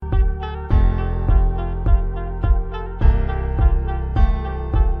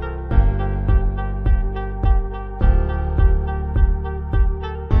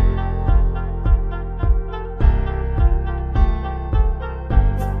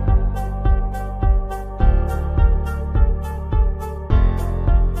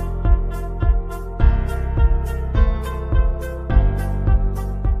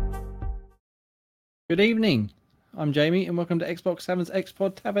evening. I'm Jamie, and welcome to Xbox 7's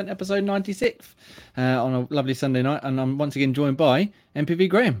Xpod Tavern episode 96 on a lovely Sunday night. And I'm once again joined by MPV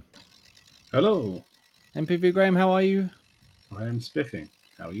Graham. Hello. MPV Graham, how are you? I am spiffing.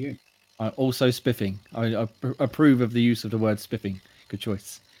 How are you? I'm also spiffing. I approve of the use of the word spiffing. Good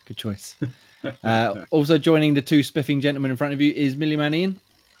choice. Good choice. Also joining the two spiffing gentlemen in front of you is Millie Man Ian.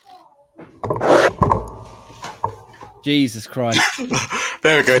 Jesus Christ.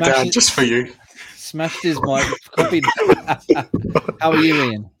 There we go, Dan, just for you. Smashed his mic. Copied. How are you,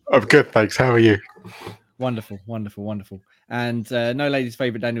 Ian? I'm good, thanks. How are you? Wonderful, wonderful, wonderful. And no ladies'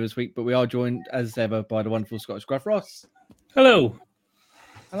 favourite Daniel this week, but we are joined as ever by the wonderful Scottish Gruff Ross. Hello.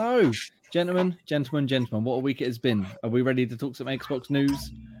 Hello, gentlemen. What a week it has been. Are we ready to talk some Xbox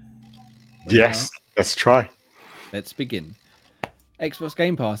news? Yes, let's try. Let's begin. Xbox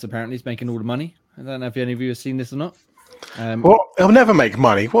Game Pass apparently is making all the money. I don't know if any of you have seen this or not. Well, it'll never make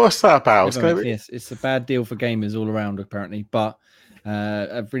money. What's that about? Yes, it's a bad deal for gamers all around, apparently. But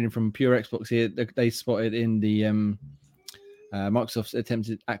I've reading from Pure Xbox here, they spotted in the Microsoft's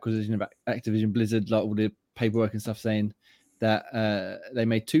attempted acquisition of Activision Blizzard, like all the paperwork and stuff, saying that they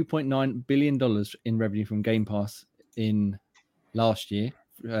made $2.9 billion in revenue from Game Pass in last year,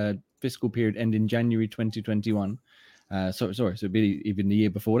 fiscal period ending January 2021. So it'd be even the year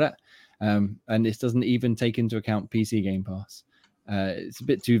before that. And this doesn't even take into account PC Game Pass. It's a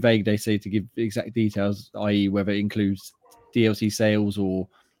bit too vague, they say, to give exact details, i.e. whether it includes DLC sales or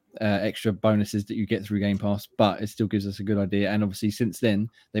extra bonuses that you get through Game Pass, but it still gives us a good idea. And obviously since then,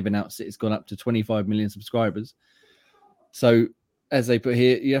 they've announced that it's gone up to 25 million subscribers. So as they put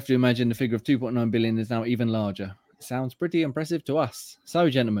here, you have to imagine the figure of 2.9 billion is now even larger. It sounds pretty impressive to us. So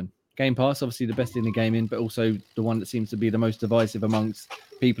gentlemen, Game Pass, obviously the best in the gaming, but also the one that seems to be the most divisive amongst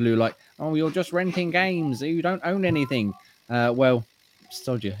people who are like, oh, you're just renting games, you don't own anything. Well,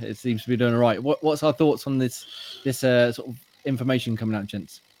 told you, it seems to be doing all right. What's our thoughts on this sort of information coming out,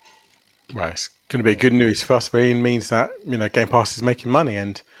 gents? Well, it's going to be good news for us. It means that Game Pass is making money,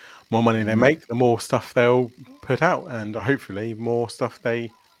 and more money they make, the more stuff they'll put out, and hopefully more stuff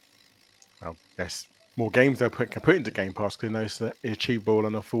more games they'll put into Game Pass because they know it's an achievable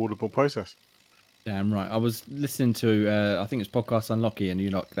and affordable process. Damn right. I was listening to, I think it's Podcast Unlucky, and you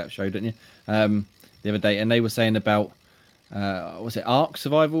like that show, didn't you? The other day, and they were saying about, was it Ark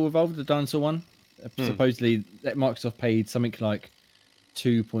Survival Evolved, the dinosaur one? Supposedly, that Microsoft paid something like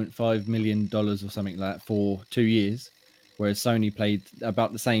 $2.5 million or something like that for 2 years, whereas Sony paid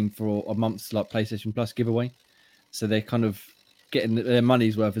about the same for a month's like PlayStation Plus giveaway. So they're kind of getting their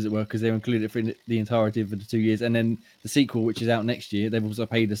money's worth, as it were, because they're included for the entirety of the 2 years. And then the sequel, which is out next year, they've also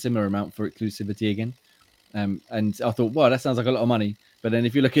paid a similar amount for exclusivity again. And I thought, wow, that sounds like a lot of money. But then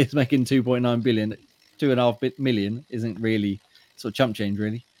if you look at it making 2.9 billion, 2.5 million isn't really sort of chump change,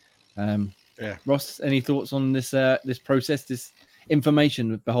 really. Yeah. Ross, any thoughts on this process, this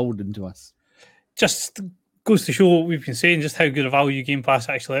information beholden to us? Just goes to show what we've been saying, just how good a value Game Pass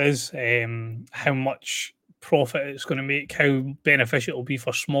actually is, how much profit it's going to make, how beneficial it will be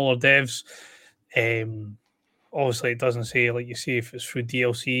for smaller devs. Obviously, it doesn't say, like you say, if it's through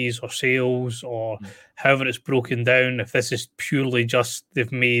DLCs or sales or however it's broken down. If this is purely just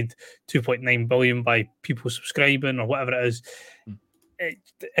they've made 2.9 billion by people subscribing or whatever it is,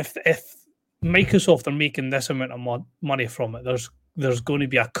 if Microsoft are making this amount of money from it, there's going to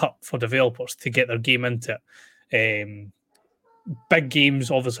be a cut for developers to get their game into it. Big games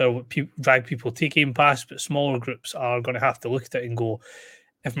obviously are what drag people to Game Pass, but smaller groups are going to have to look at it and go,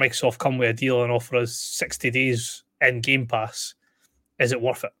 if Microsoft come with a deal and offer us 60 days in Game Pass, is it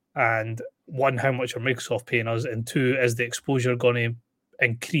worth it? And one, how much are Microsoft paying us? And two, is the exposure going to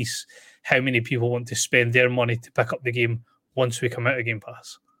increase how many people want to spend their money to pick up the game once we come out of Game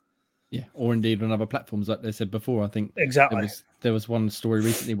Pass? Yeah, or indeed on other platforms, like they said before. I think exactly there was one story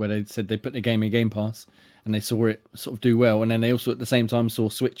recently where they said they put the game in Game Pass and they saw it sort of do well, and then they also at the same time saw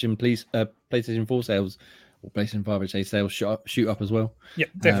Switch and PlayStation 4 sales or PlayStation 5, which sales shoot up as well. Yeah,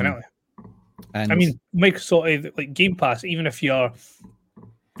 definitely. And I mean, Microsoft, like Game Pass, even if you're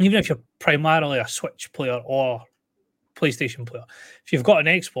primarily a Switch player or PlayStation player, if you've got an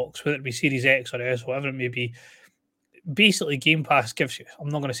Xbox, whether it be Series X or S, whatever it may be, basically Game Pass gives you, I'm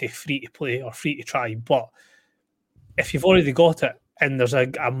not going to say free to play or free to try, but if you've already got it and there's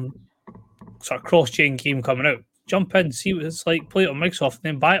a sort of cross-chain game coming out, jump in, see what it's like, play it on Microsoft, and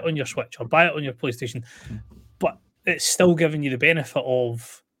then buy it on your Switch or buy it on your PlayStation. But it's still giving you the benefit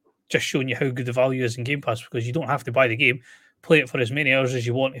of just showing you how good the value is in Game Pass, because you don't have to buy the game, play it for as many hours as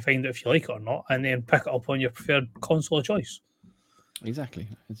you want to find out if you like it or not, and then pick it up on your preferred console of choice. Exactly.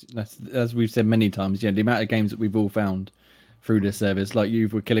 That's, as we've said many times, the amount of games that we've all found through this service, like you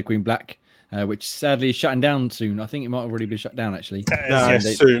with Killer Queen Black, which sadly is shutting down soon. I think it might have already been shut down actually. No,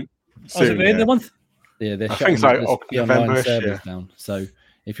 Yes. soon. Oh, is it the end of the month? Yeah, they're I shutting think it's like the online November-ish, servers yeah. down. So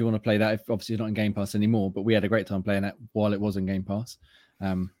if you want to play that, obviously it's not in Game Pass anymore, but we had a great time playing that while it was in Game Pass.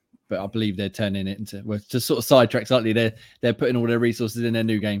 But I believe they're turning it into, well, to sort of sidetrack slightly, they're putting all their resources in their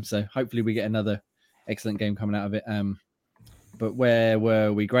new game. So hopefully we get another excellent game coming out of it. But where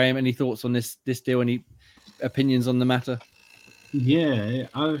were we, Graham? Any thoughts on this deal? Any opinions on the matter? Yeah,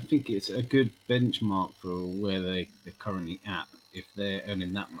 I think it's a good benchmark for where they're currently at if they're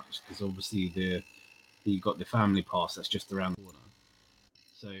earning that much, because obviously you've got the family pass that's just around the corner.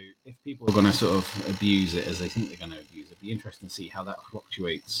 So if people are going to sort of abuse it as they think they're going to abuse it, it'd be interesting to see how that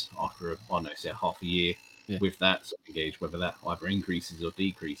fluctuates after say half a year with that sort of gauge, whether that either increases or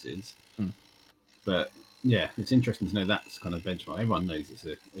decreases. But yeah, it's interesting to know that's kind of benchmark. Everyone knows it's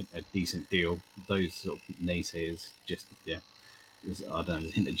a decent deal. Those sort of naysayers just there's, I don't know,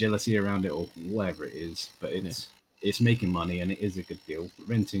 there's a hint of jealousy around it or whatever it is, but it's making money and it is a good deal.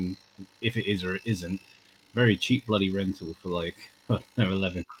 Renting, if it is or it isn't, very cheap bloody rental for like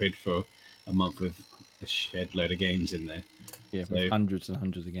 11 quid for a month with a shed load of games in there. Yeah, so, hundreds and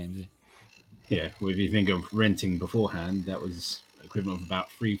hundreds of games. Yeah, well, if you think of renting beforehand, that was equivalent of about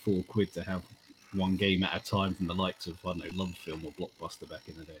 3-4 quid to have one game at a time from the likes of, I don't know, Love Film or Blockbuster back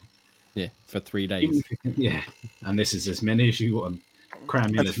in the day. Yeah, for 3 days. Yeah, and this is as many as you want.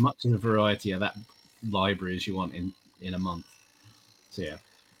 Cram in as much of a variety of that library as you want in a month. So yeah.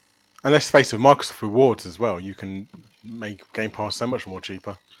 And let's face it, Microsoft Rewards as well. You can make Game Pass so much more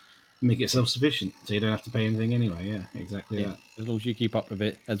cheaper. Make it self-sufficient, so you don't have to pay anything anyway. Yeah, exactly that. As long as you keep up with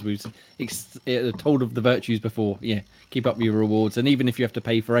it, as we've told of the virtues before, keep up with your rewards. And even if you have to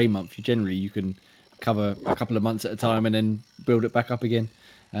pay for a month, you can cover a couple of months at a time and then build it back up again.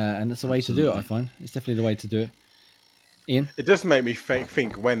 And that's the way to do it, I find. It's definitely the way to do it. Ian? It does make me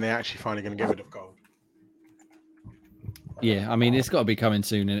think when they're actually finally going to get rid of gold. Yeah, I mean, it's got to be coming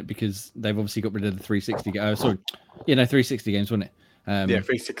soon, innit? Because they've obviously got rid of the 360. 360 games, wasn't it?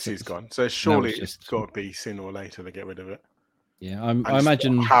 360 is gone. So surely it's got to be sooner or later they get rid of it. Yeah, I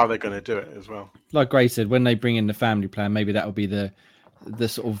imagine how they're going to do it as well. Like Gray said, when they bring in the family plan, maybe that will be the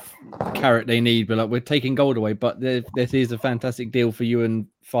sort of carrot they need. But like, we're taking gold away, but there is a fantastic deal for you and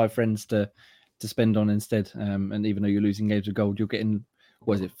 5 friends to spend on instead. And even though you're losing games of gold, you're getting,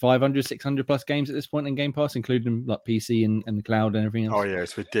 500, 600 plus games at this point in Game Pass, including like PC and the cloud and everything else. Oh yeah,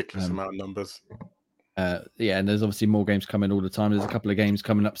 it's ridiculous amount of numbers. And there's obviously more games coming all the time. There's a couple of games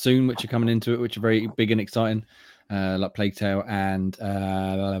coming up soon which are coming into it, which are very big and exciting, like Plague Tale and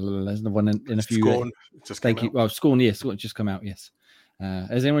there's another one in a few. Scorn. Thank you. Well, Scorn, yes, Scorn just come out. Yes.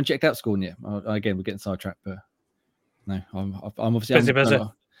 Has anyone checked out Scorn yet? Again, we're getting sidetracked, but no, I'm obviously busy.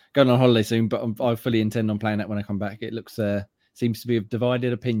 Going on holiday soon, but I fully intend on playing that when I come back. It looks seems to be of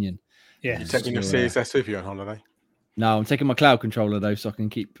divided opinion. Yeah, you taking your Series S with you on holiday? No, I'm taking my cloud controller though, so I can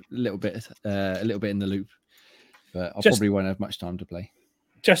keep a little bit in the loop. But I probably won't have much time to play.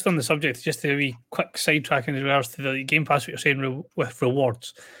 Just on the subject, just a wee quick sidetrack in regards to the Game Pass, what you're saying with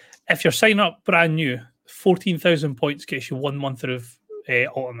rewards. If you're signing up brand new, 14,000 points gets you 1 month of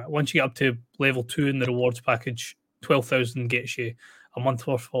Ultimate. Once you get up to level 2 in the rewards package, 12,000 gets you a month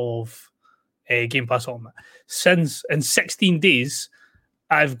worth of Game Pass Ultimate. Since in 16 days,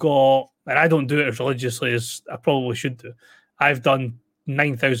 I've got, and I don't do it as religiously as I probably should do, I've done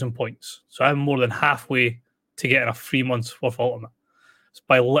 9,000 points. So I'm more than halfway to getting a 3 months worth of Ultimate. It's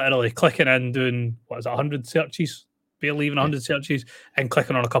by literally clicking in, doing, 100 searches, barely even 100 searches, and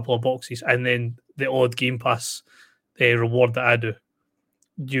clicking on a couple of boxes, and then the odd Game Pass reward that I do.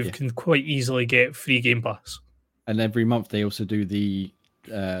 You can quite easily get free Game Pass. And every month they also do the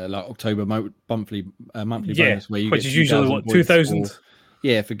like October monthly bonus, where you which get is usually 2,000.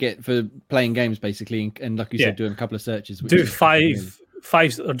 For playing games basically, and like you said, doing a couple of searches. Do five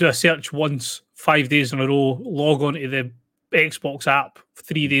or do a search once 5 days in a row. Log on to the Xbox app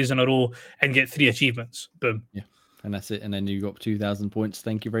 3 days in a row and get 3 achievements. Boom. Yeah, and that's it. And then you got 2,000 points.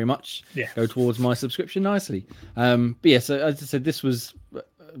 Thank you very much. Yeah, go towards my subscription nicely. But yeah, so as I said, this was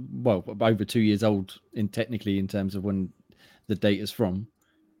over 2 years old in terms of when the date is from.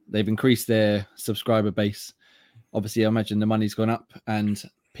 They've increased their subscriber base. Obviously, I imagine the money's gone up, and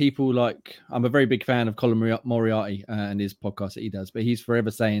people like, I'm a very big fan of Colin Moriarty and his podcast that he does, but he's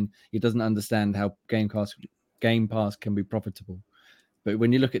forever saying he doesn't understand how Game Pass can be profitable. But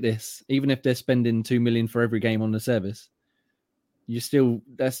when you look at this, even if they're spending $2 million for every game on the service,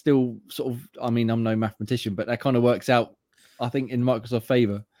 that's still sort of, I mean, I'm no mathematician, but that kind of works out, I think, in Microsoft's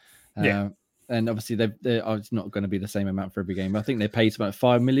favor. And obviously, it's not going to be the same amount for every game. I think they paid about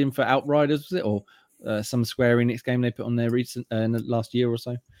 $5 million for Outriders, was it, or some Square Enix game they put on there in the last year or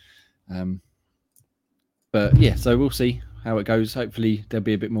so. But yeah, so we'll see how it goes. Hopefully, they'll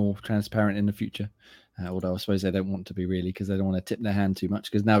be a bit more transparent in the future. Although I suppose they don't want to be really, because they don't want to tip their hand too much.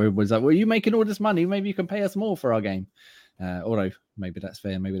 Because now everybody's like, "Well, you're making all this money. Maybe you can pay us more for our game." Although maybe that's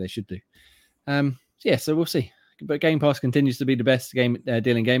fair. Maybe they should do. Yeah, so we'll see. But Game Pass continues to be the best game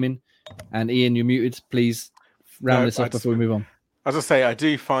deal in gaming. And Ian, you're muted. Please round this off before we move on. As I say, I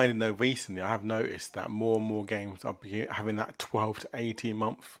do find though recently I have noticed that more and more games are having that 12 to 18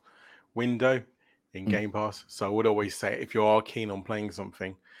 month window in Game Pass. So I would always say, if you are keen on playing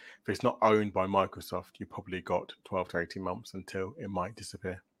something, if it's not owned by Microsoft, you probably got 12 to 18 months until it might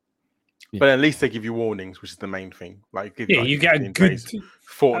disappear. Yeah. But at least they give you warnings, which is the main thing. Like, you get a good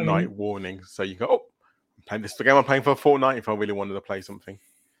fortnight warning, so you go, "Oh, I'm playing this game. I'm playing for a fortnight." If I really wanted to play something,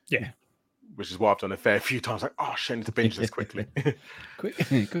 which is what I've done a fair few times. Like, "Oh, shit, I need to binge this quickly."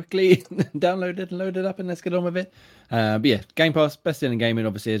 quickly download it and load it up, and let's get on with it. But yeah, Game Pass, best in gaming,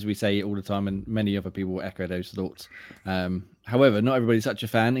 obviously, as we say all the time, and many other people will echo those thoughts. However, not everybody's such a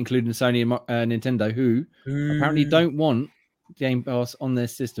fan, including Sony and Nintendo, who apparently don't want Game Pass on their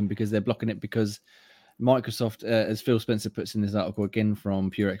system because they're blocking it because Microsoft, as Phil Spencer puts in this article again from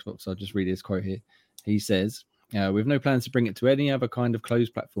Pure Xbox, I'll just read his quote here. He says, "We have no plans to bring it to any other kind of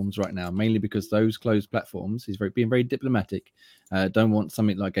closed platforms right now, mainly because those closed platforms," he's being very diplomatic, "don't want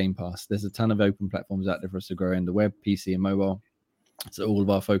something like Game Pass. There's a ton of open platforms out there for us to grow in the web, PC, and mobile. So all of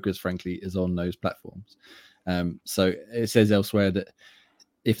our focus, frankly, is on those platforms." So it says elsewhere that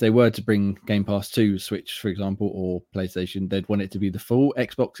if they were to bring Game Pass to Switch, for example, or PlayStation, they'd want it to be the full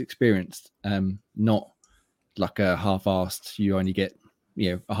Xbox experience, not like a half-assed, you only get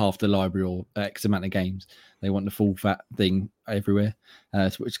a half the library or X amount of games. They want the full fat thing everywhere,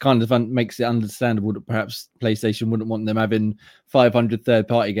 which kind of makes it understandable that perhaps PlayStation wouldn't want them having 500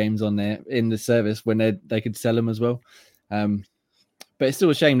 third-party games on there in the service when they could sell them as well. But it's still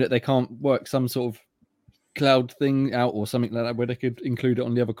a shame that they can't work some sort of cloud thing out or something like that where they could include it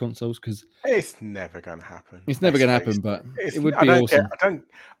on the other consoles, because it's never going to happen. It's never going to happen, but it would be awesome. I don't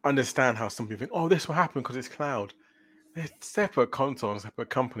understand how some people think, "Oh, this will happen because it's cloud." They're separate consoles, separate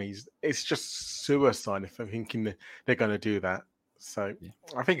companies. It's just suicide if they're thinking they're going to do that. So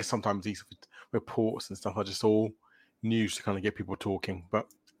I think it's sometimes these reports and stuff are just all news to kind of get people talking, but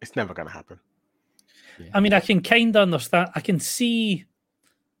it's never going to happen. I mean, I can kind of understand. I can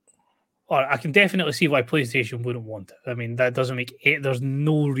definitely see why PlayStation wouldn't want it. I mean, that doesn't make it. There's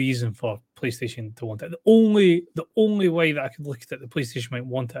no reason for PlayStation to want it. The only way that I could look at it, the PlayStation might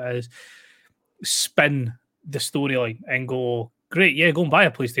want it is spin the storyline and go, "Great, yeah, go and buy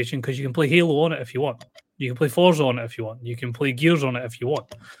a PlayStation because you can play Halo on it if you want. You can play Forza on it if you want. You can play Gears on it if you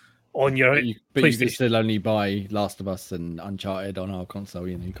want." On your PlayStation. You can still only buy Last of Us and Uncharted on our console.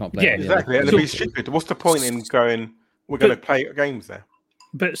 You can't play. Yeah, exactly. And it'd be stupid. What's the point in going? We're going to play games there.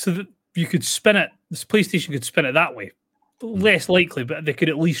 But so that you could spin it. This PlayStation could spin it that way. Less likely, but they could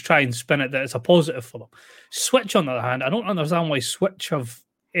at least try and spin it that it's a positive for them. Switch, on the other hand, I don't understand why Switch have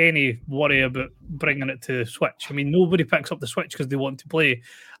any worry about bringing it to Switch. I mean, nobody picks up the Switch because they want to play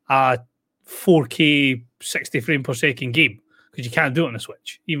a 4K 60 frame per second game, because you can't do it on a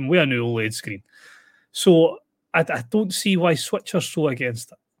Switch, even with a new OLED screen. So I don't see why Switch are so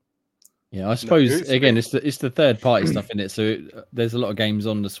against it. Yeah, I suppose again it's the third party stuff in it. So there's a lot of games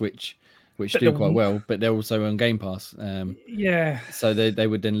on the Switch which do quite well, but they're also on Game Pass. So they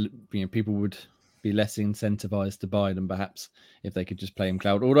would then, people would be less incentivized to buy them perhaps if they could just play them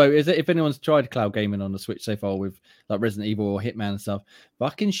cloud. Although if anyone's tried cloud gaming on the Switch so far with like Resident Evil or Hitman and stuff,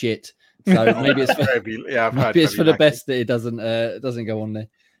 fucking shit. So maybe it's for the best that it doesn't go on there.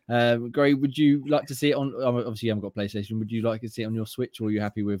 Gray, would you like to see it on? Obviously, you haven't got PlayStation. Would you like to see it on your Switch, or are you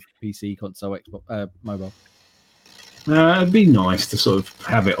happy with PC, console, Xbox, mobile? It'd be nice to sort of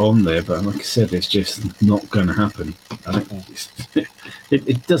have it on there, but like I said, it's just not going to happen.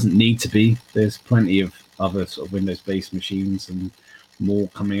 It doesn't need to be. There's plenty of other sort of Windows-based machines and more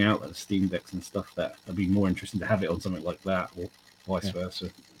coming out, like Steam Decks and stuff, that would be more interesting to have it on something like that, or vice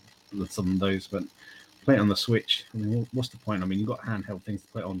versa with some of those. But play it on the Switch. I mean, what's the point? I mean, you've got handheld things to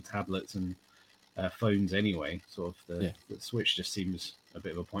play on tablets and phones anyway. Sort of the Switch just seems a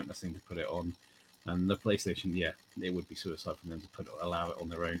bit of a pointless thing to put it on. And the PlayStation, it would be suicide for them to allow it on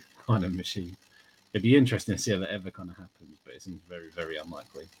their own kind of machine. It'd be interesting to see how that ever kind of happens, but it seems very, very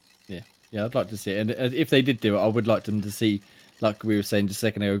unlikely. Yeah, I'd like to see it. And if they did do it, I would like them to see, like we were saying just a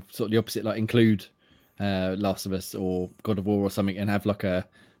second ago, sort of the opposite, like include Last of Us or God of War or something, and have like a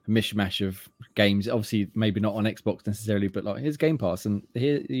mishmash of games. Obviously, maybe not on Xbox necessarily, but like here's Game Pass and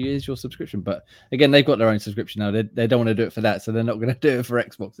here's your subscription. But again, they've got their own subscription now. They don't want to do it for that, so they're not going to do it for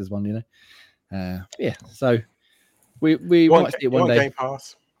Xbox's one, So we might see it one day. Game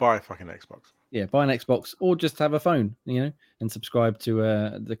Pass? buy a fucking Xbox. Yeah, buy an Xbox or just have a phone, and subscribe to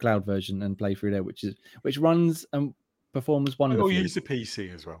the cloud version and play through there, which runs and performs Or wonderfully. use the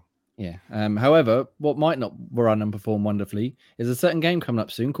PC as well. Yeah. However, what might not run and perform wonderfully is a certain game coming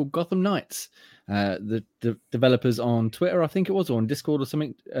up soon called Gotham Knights. The developers on Twitter, I think it was, or on Discord or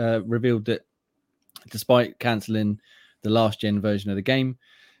something, revealed that despite cancelling the last gen version of the game,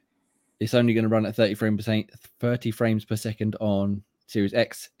 it's only going to run at 30 frames per second on Series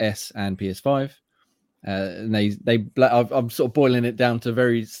X, S, and PS5. And I'm sort of boiling it down to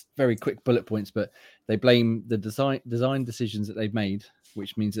very, very quick bullet points, but they blame the design decisions that they've made,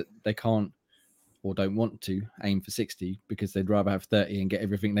 which means that they can't or don't want to aim for 60 because they'd rather have 30 and get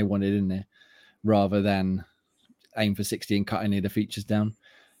everything they wanted in there rather than aim for 60 and cut any of the features down.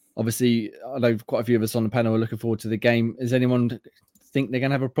 Obviously, I know quite a few of us on the panel are looking forward to the game. Does anyone think they're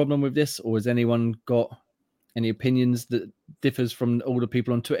going to have a problem with this, or has anyone got any opinions that differs from all the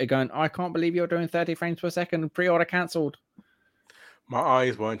people on Twitter going, I can't believe you're doing 30 frames per second, pre-order cancelled? My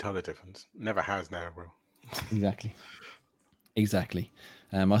eyes won't tell the difference. Never has, never will. Exactly.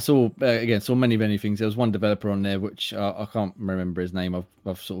 I saw many things. There was one developer on there, which I can't remember his name.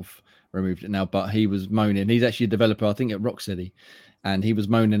 I've sort of removed it now, but he was moaning. He's actually a developer, I think, at Rocksteady, and he was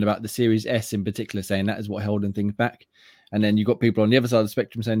moaning about the Series S in particular, saying that is what holding things back. And then you've got people on the other side of the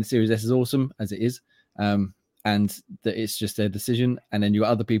spectrum saying the Series S is awesome as it is, and that it's just their decision. And then you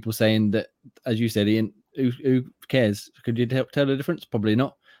got other people saying that, as you said, Ian, who cares? Could you tell the difference? Probably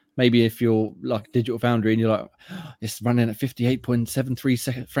not. Maybe if you're like Digital Foundry and you're like, it's running at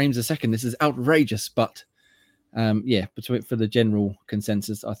 58.73 frames a second. This is outrageous. But but for the general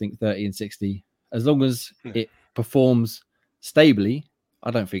consensus, I think 30 and 60, as long as it performs stably,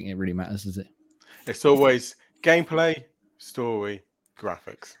 I don't think it really matters, does it? It's always gameplay, story,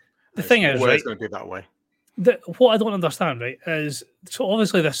 graphics. The thing is, always going to be that way. What I don't understand, right, is so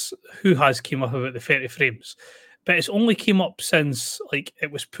obviously this Who Has came up about the 30 frames, but it's only came up since like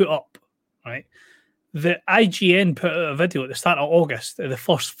it was put up, right? The IGN put out a video at the start of August, the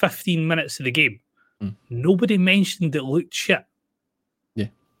first 15 minutes of the game. Nobody mentioned it looked shit. Yeah.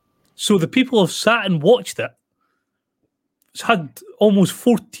 So the people have sat and watched it. It's had almost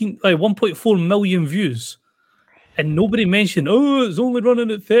 1.4 million views. And nobody mentioned, it's only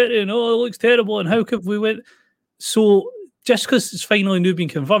running at 30 and it looks terrible and how could we win? So just because it's finally now been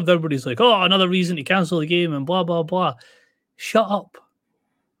confirmed, everybody's like, another reason to cancel the game and blah, blah, blah. Shut up.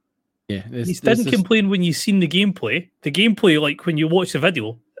 Yeah. You didn't complain when you seen the gameplay. The gameplay, like when you watch the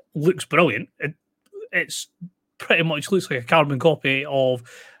video, looks brilliant. It's pretty much looks like a carbon copy of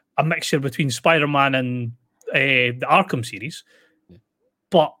a mixture between Spider-Man and the Arkham series. Yeah.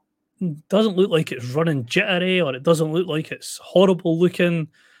 But doesn't look like it's running jittery or it doesn't look like it's horrible looking.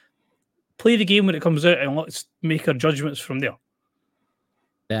 Play the game when it comes out and let's make our judgments from there.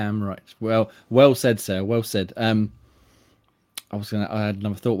 Damn right. Well said, sir. Well said. I had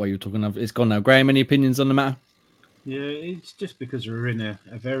another thought while you were talking. It's gone now. Graham, any opinions on the matter? Yeah, it's just because we're in a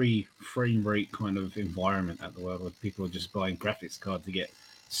very frame rate kind of environment at the world where people are just buying graphics cards to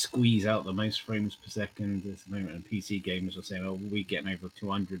squeeze out the most frames per second. At the moment, and PC gamers are saying, we're getting over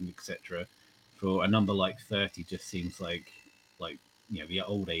 200, etc. For a number like 30 just seems like the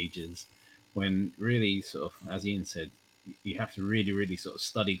old ages, when really sort of, as Ian said, you have to really, really sort of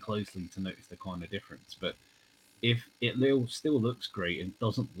study closely to notice the kind of difference. But if it still looks great and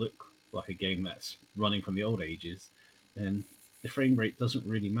doesn't look like a game that's running from the old ages, then the frame rate doesn't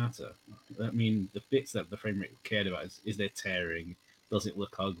really matter. I mean, the bits that the frame rate cared about is there tearing, does it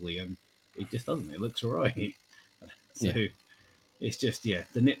look ugly, and it just doesn't. It looks all right. So it's just, the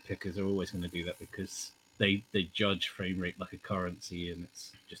nitpickers are always going to do that because they judge frame rate like a currency, and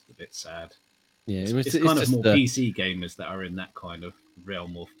it's just a bit sad. Yeah, it's kind of more PC gamers that are in that kind of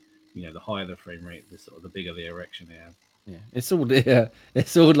realm of, the higher the frame rate, the bigger the erection they have. Yeah, it's all like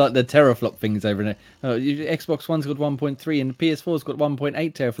the teraflop things over there. Xbox One's got 1.3 and PS4's got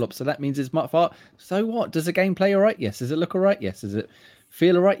 1.8 teraflops, so that means it's much far. So what? Does the game play all right? Yes. Does it look all right? Yes. Does it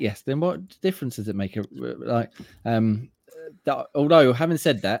feel all right? Yes. Then what difference does it make? Although having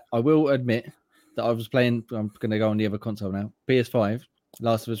said that, I will admit that I was playing. I'm going to go on the other console now. PS5,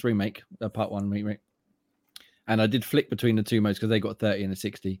 Last of Us Remake, Part 1 remake, and I did flick between the two modes because they got 30 and a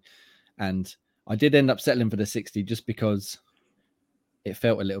 60, and I did end up settling for the 60 just because it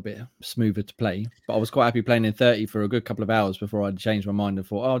felt a little bit smoother to play. But I was quite happy playing in 30 for a good couple of hours before I'd changed my mind and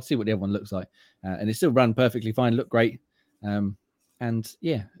thought, I'd see what the other one looks like. And it still ran perfectly fine, looked great. And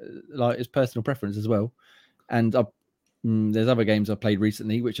yeah, like it's personal preference as well. And there's other games I've played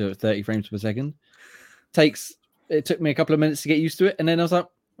recently which are 30 frames per second. It took me a couple of minutes to get used to it. And then I was like,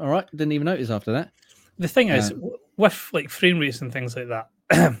 all right, didn't even notice after that. The thing is, with like frame rates and things like that,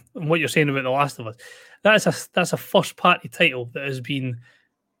 what you're saying about The Last of Us, that's a first party title that has been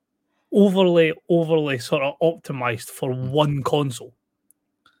overly sort of optimized for one console.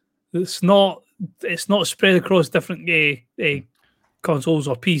 It's not spread across different consoles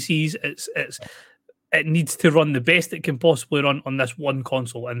or PCs. It needs to run the best it can possibly run on this one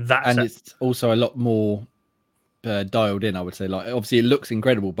console, and it's also a lot more dialed in, I would say. Like, obviously it looks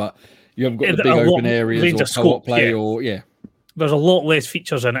incredible, but you haven't got the big open areas or co-op play, or there's a lot less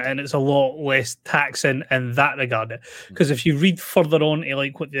features in it, and it's a lot less taxing in that regard. Because if you read further on to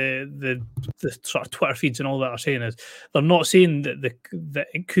like what the sort of Twitter feeds and all that are saying, is they're not saying that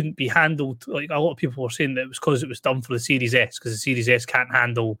it couldn't be handled. Like, a lot of people were saying that it was because it was done for the Series S, because the Series S can't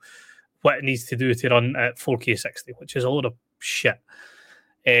handle what it needs to do to run at 4K 60, which is a lot of shit.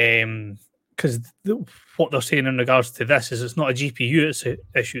 Because what they're saying in regards to this is it's not a GPU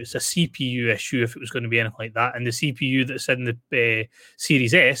issue, it's a CPU issue if it was going to be anything like that. And the CPU that's in the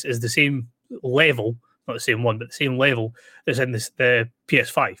Series S is the same level, not the same one, but the same level that's in the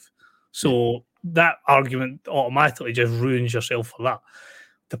PS5. So that argument automatically just ruins yourself for that.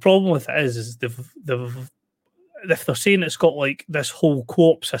 The problem with it is if they're saying it's got like this whole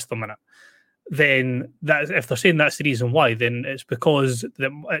co-op system in it, then if they're saying that's the reason why, then it's because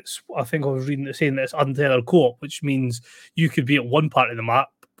I think I was reading it saying that it's untethered co-op, which means you could be at one part of the map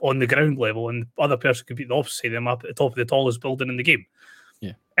on the ground level, and the other person could be at the opposite side of the map at the top of the tallest building in the game.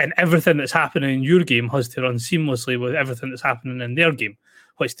 Yeah. And everything that's happening in your game has to run seamlessly with everything that's happening in their game,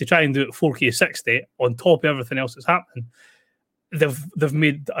 which to try and do it 4K 60 on top of everything else that's happening, they've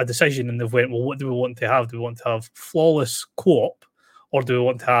made a decision and they've went, well, what do we want to have? Do we want to have flawless co-op, or do we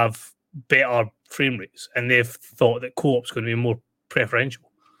want to have better frame rates? And they've thought that co-op's going to be more preferential.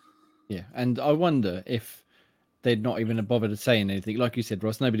 Yeah, and I wonder if they'd not even bothered saying anything. Like you said,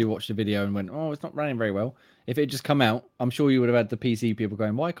 Ross, nobody watched the video and went, oh, it's not running very well. If it just come out, I'm sure you would have had the PC people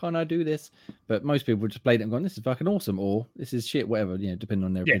going, why can't I do this? But most people just played it and gone, this is fucking awesome, or this is shit, whatever, depending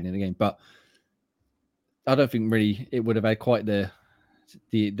on their opinion of the game. But I don't think really it would have had quite the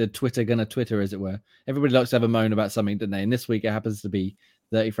Twitter gonna Twitter, as it were. Everybody likes to have a moan about something, don't they? And this week it happens to be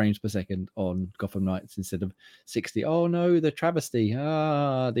 30 frames per second on Gotham Knights instead of 60. Oh no, the travesty.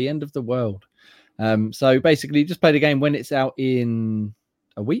 The end of the world. So basically just play the game when it's out in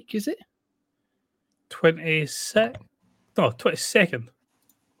a week, is it? 22nd.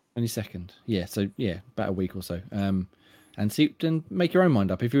 22nd. Yeah, so yeah, about a week or so. And see, and make your own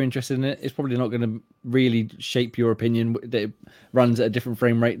mind up. If you're interested in it, it's probably not going to really shape your opinion that it runs at a different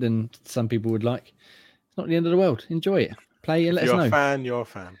frame rate than some people would like. It's not the end of the world. Enjoy it. Play and let us know. You're a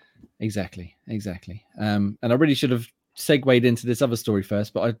fan. Exactly. And I really should have segued into this other story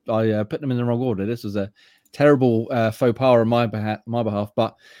first, but I put them in the wrong order. This was a terrible faux pas on my behalf.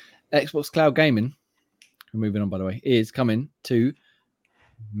 But Xbox Cloud Gaming, we're moving on by the way, is coming to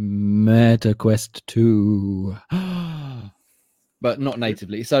MetaQuest 2. But not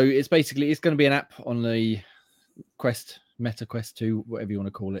natively. So it's going to be an app on the MetaQuest 2, whatever you want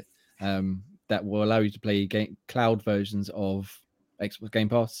to call it, that will allow you to play cloud versions of Xbox Game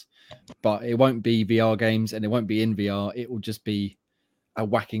Pass. But it won't be VR games and it won't be in VR. It will just be a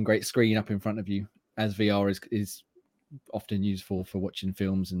whacking great screen up in front of you, as VR is often used for watching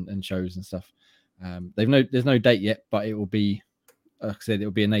films and shows and stuff. There's no date yet, but it will be, like I said,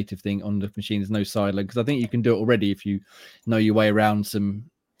 it'll be a native thing on the machine. There's no side load, because I think you can do it already if you know your way around some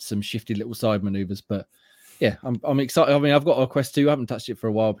shifty little side maneuvers. But yeah, I'm excited. I mean, I've got a Quest 2. I haven't touched it for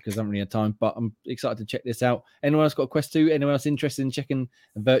a while because I haven't really had time, but I'm excited to check this out. Anyone else got a Quest 2? Anyone else interested in checking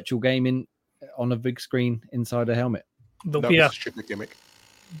virtual gaming on a big screen inside a helmet? There'll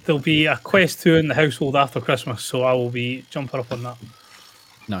be a Quest 2 in the household after Christmas, so I will be jumping up on that.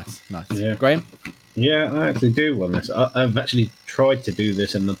 Nice. Yeah. Graham? Yeah, I actually do want this. I've actually tried to do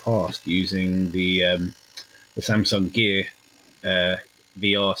this in the past using the Samsung Gear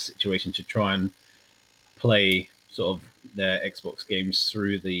VR situation to try and play sort of their Xbox games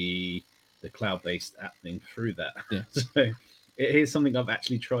through the cloud-based app thing through that. Yeah. So it is something I've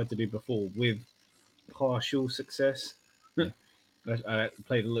actually tried to do before with partial success. Yeah. I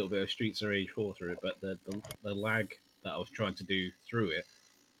played a little bit of Streets of Rage 4 through it, but the lag that I was trying to do through it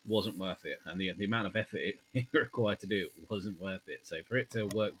wasn't worth it, and the amount of effort it required to do it wasn't worth it. So for it to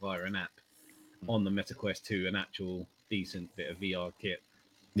work via an app on the MetaQuest 2, an actual decent bit of VR kit,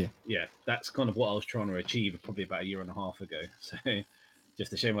 yeah, that's kind of what I was trying to achieve probably about a year and a half ago. So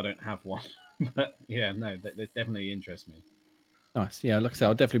just a shame I don't have one. But yeah, no, that definitely interests me. Nice. Yeah, like I said,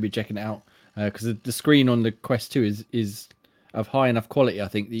 I'll definitely be checking it out, because the screen on the Quest 2 is of high enough quality, I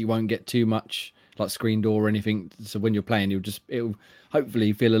think, that you won't get too much like screen door or anything. So when you're playing, it'll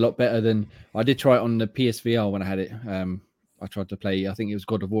hopefully feel a lot better than I did try it on the PSVR when I had it. I tried to play. I think it was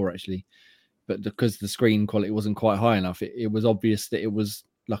God of War actually, but because the screen quality wasn't quite high enough, it was obvious that it was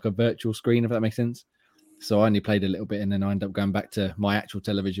like a virtual screen, if that makes sense. So I only played a little bit, and then I ended up going back to my actual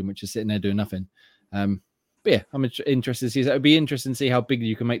television, which is sitting there doing nothing. But yeah, I'm interested to see. It would be interesting to see how big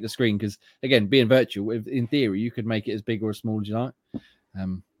you can make the screen, because again, being virtual, in theory, you could make it as big or as small as you like.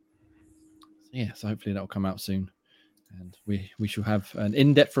 Yeah, so hopefully that will come out soon, and we shall have an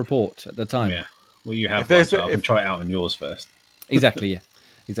in-depth report at the time. Yeah, well, you have one, so I can try it out on yours first. Exactly, yeah,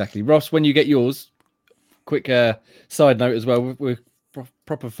 exactly. Ross, when you get yours, quick side note as well. We're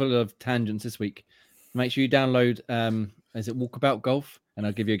proper full of tangents this week. Make sure you download. Is it Walkabout Golf? And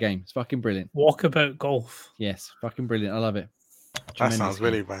I'll give you a game. It's fucking brilliant. Walkabout Golf. Yes, fucking brilliant. I love it. That sounds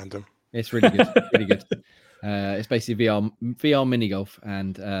really random. It's really good. Really good. It's basically VR mini golf,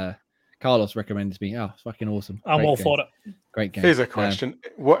 and Carlos recommended me. Oh, it's fucking awesome. I'm all for it. Great game. Here's a question: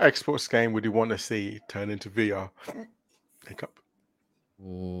 what Xbox game would you want to see turn into VR? Hiccup.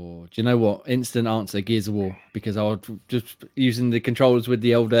 Oh, do you know what? Instant answer: Gears of War, because I would just using the controllers with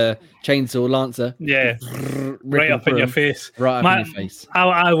the old chainsaw lancer. Yeah, right up in your face. Right up in your face.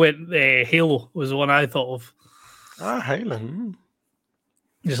 I went. Halo was the one I thought of. Halo.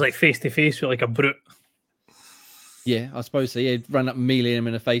 Just like face to face with like a brute. Yeah, I suppose so. Yeah, run up meleeing him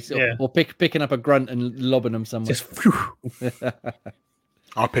in the face, or picking up a grunt and lobbing him somewhere. Just.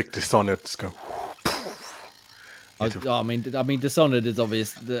 I'll pick Dishonored. Let's go. I mean, Dishonored is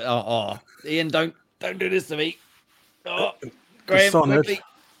obvious. Ian, don't do this to me. Graham, Dishonored. quickly.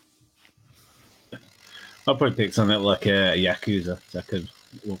 I'll probably pick something like a Yakuza, so I could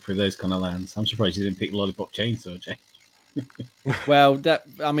walk through those kind of lands. I'm surprised you didn't pick Lollipop Chainsaw, Jay. Well,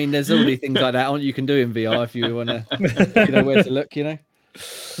 there's already things like that you can do in VR if you want to, you know where to look, you know.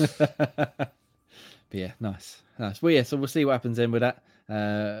 But yeah, nice. Well, yeah, so we'll see what happens then with that.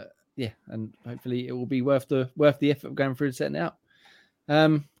 Yeah, and hopefully it will be worth the effort of going through and setting it up.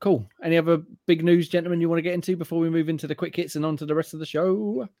 Cool. Any other big news, gentlemen, you want to get into before we move into the quick hits and on to the rest of the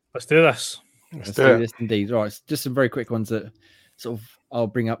show? Let's do this. Let's do this indeed. All right, just some very quick ones that sort of I'll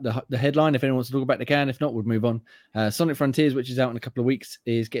bring up the headline. If anyone wants to talk about, they can. If not, we'll move on. Sonic Frontiers, which is out in a couple of weeks,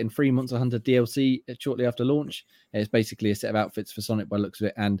 is getting 3 Monster Hunter DLC shortly after launch. It's basically a set of outfits for Sonic by the looks of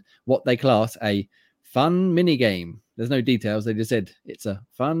it, and what they class a fun mini game. There's no details. They just said it's a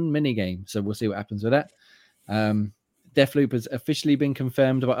fun mini game. So we'll see what happens with that. Deathloop has officially been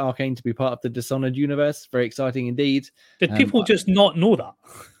confirmed by Arcane to be part of the Dishonored universe. Very exciting indeed. Did people just not know that?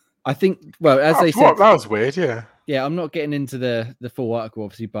 I think, well, as they said, that was weird. Yeah, I'm not getting into the full article,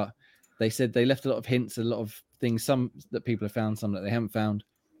 obviously, but they said they left a lot of hints, a lot of things, some that people have found, some that they haven't found.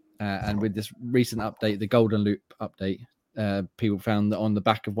 And with this recent update, the Golden Loop update, people found that on the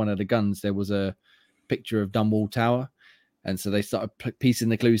back of one of the guns, there was a picture of Dunwall Tower. And so they started piecing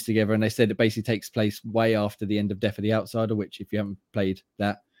the clues together, and they said it basically takes place way after the end of Death of the Outsider, which if you haven't played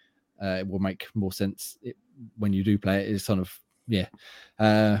that, it will make more sense when you do play it. It's sort of, yeah.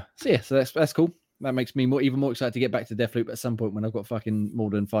 So that's cool. That makes me even more excited to get back to Deathloop at some point when I've got fucking more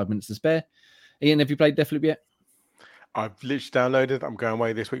than 5 minutes to spare. Ian, have you played Deathloop yet? I've literally downloaded. I'm going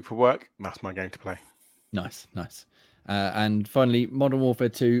away this week for work. That's my game to play. Nice. And finally, Modern Warfare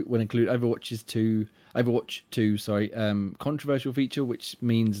 2 will include Overwatch 2, controversial feature, which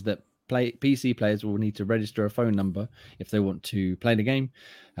means that PC players will need to register a phone number if they want to play the game.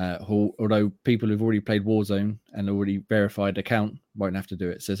 Although people who've already played Warzone and already verified account won't have to do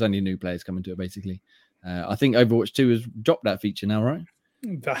it. So it's only new players coming to it, basically. I think Overwatch 2 has dropped that feature now, right?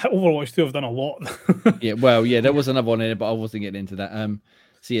 Overwatch 2 have done a lot. Yeah, there was another one in it, but I wasn't getting into that.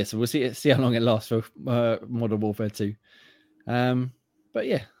 So we'll see how long it lasts for Modern Warfare 2. But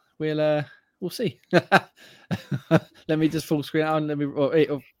yeah, we'll see. Let me just full screen out.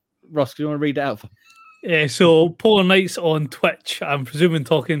 Ross, do you want to read it out for me? Yeah, so Polar Knights on Twitch, I'm presuming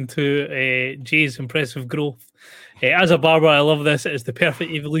talking to Jay's impressive growth. As a barber, I love this. It is the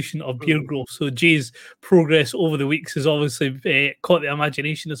perfect evolution of beard growth. So Jay's progress over the weeks has obviously caught the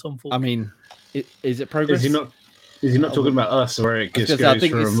imagination of some folks. I mean, is it progress? Is he not talking about us, where it just goes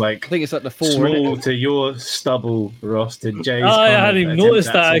from I think it's like the small to your stubble, Ross, to Jay's? I hadn't even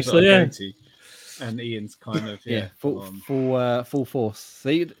noticed that actually. Yeah. And Ian's kind of full force.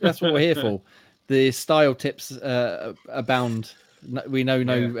 See, that's what we're here for. The style tips abound. We know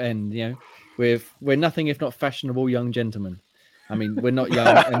no end. You know, we're nothing if not fashionable young gentlemen. I mean, we're not young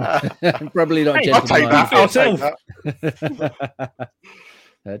and probably not gentlemen. I'll take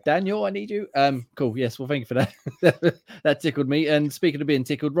that. Daniel, I need you. Cool. Yes. Well, thank you for that. That tickled me. And speaking of being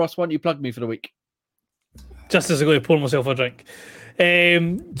tickled, Ross, why don't you plug me for the week? just as I go to pour myself a drink.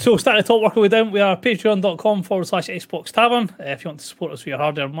 So starting to talk, work our way down. We are patreon.com/Xbox Tavern. If you want to support us with your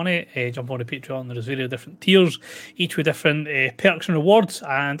hard-earned money, jump on to Patreon. There's various different tiers, each with different perks and rewards.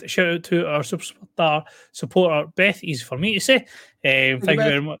 And shout out to our superstar supporter, Beth. Easy for me to say. Thank you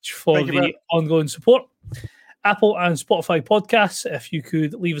very much for the ongoing support. Apple and Spotify podcasts, if you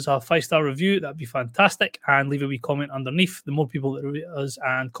could leave us a 5-star review, that'd be fantastic, and leave a wee comment underneath. The more people that review us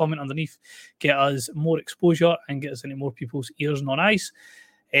and comment underneath get us more exposure and get us into more people's ears and on eyes.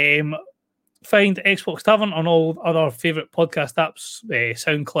 Find Xbox Tavern on all other favourite podcast apps,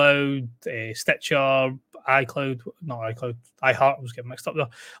 SoundCloud, Stitcher, iHeart, I was getting mixed up there.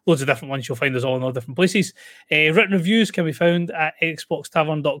 Loads of different ones. You'll find us all in all different places. Written reviews can be found at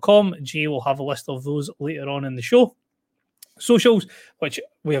xboxtavern.com. Jay will have a list of those later on in the show. Socials, which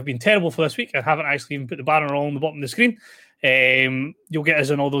we have been terrible for this week. I haven't actually even put the banner on the bottom of the screen. You'll get us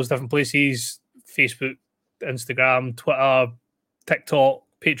in all those different places: Facebook, Instagram, Twitter, TikTok,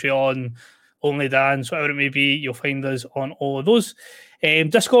 Patreon, OnlyDance, whatever it may be. You'll find us on all of those.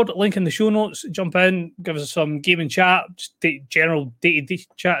 Discord, link in the show notes. Jump in, give us some gaming chat, just general day-to-day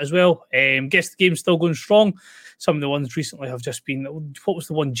chat as well. Guess the game's still going strong. Some of the ones recently have just been, what was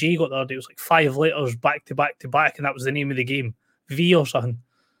the one Jay got the other day? It was like 5 letters back to back to back, and that was the name of the game. V or something.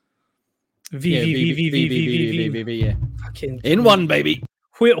 V. In one, baby.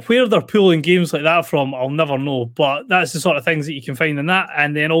 Where they're pulling games like that from, I'll never know. But that's the sort of things that you can find in that.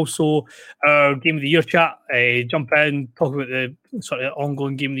 And then also our Game of the Year chat. Jump in, talk about the sort of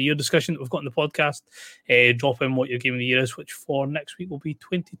ongoing Game of the Year discussion that we've got in the podcast. Drop in what your Game of the Year is, which for next week will be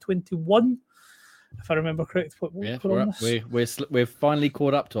 2021, if I remember correct. We're finally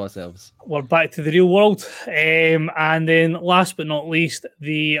caught up to ourselves. We're back to the real world. And then last but not least,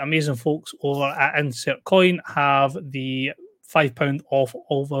 the amazing folks over at Insert Coin have the £5 off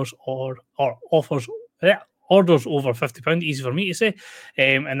offers or offers orders over £50, easy for me to say,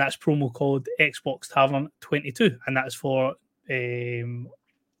 and that's promo code Xbox Tavern 22, and that's for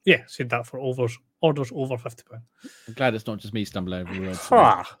said that for orders over £50. I'm glad it's not just me stumbling over the words.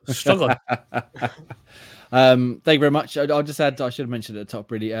 Struggling. Thank you very much. I'll just add, I should have mentioned at the top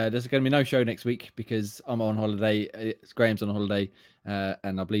really, there's going to be no show next week because I'm on holiday. Graham's on holiday,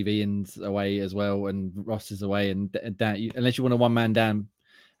 and I believe Ian's away as well, and Ross is away, and Dan, unless you want a one-man Dan.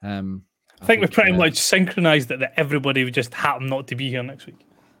 I think we pretty much synchronized it that everybody would just happen not to be here next week.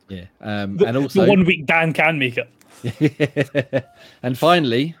 Yeah. And also the 1 week Dan can make it. And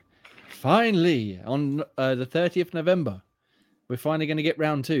finally, on the 30th of November, we're finally going to get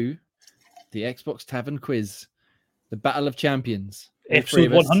round 2, the Xbox Tavern quiz, the Battle of Champions.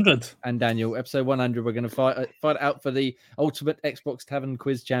 Episode 100. And Daniel, episode 100, we're going to fight out for the ultimate Xbox Tavern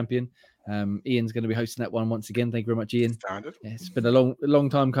quiz champion. Ian's going to be hosting that one once again. Thank you very much, Ian. Standard. Yeah, it's been a long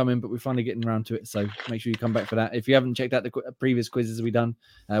time coming, but we're finally getting around to it. So make sure you come back for that. If you haven't checked out the previous quizzes we've done,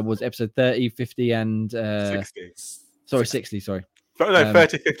 was episode 30, 50, and 60. Sorry, 60. Sorry. No,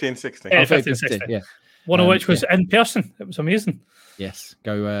 30, 50, and 60. Yeah, 50 and 60. Yeah. One of which was in person. It was amazing. Yes,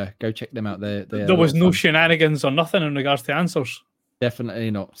 go check them out. There was no shenanigans or nothing in regards to answers. Definitely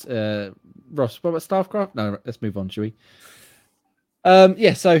not. Ross, what about StarCraft? No, let's move on, shall we?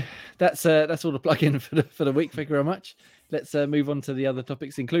 So that's all the plug-in for the week. Thank you very much. Let's move on to the other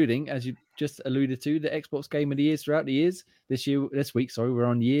topics, including, as you just alluded to, the Xbox Game of the Years throughout the years. This week, we're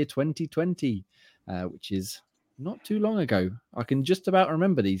on year 2020, which is not too long ago. I can just about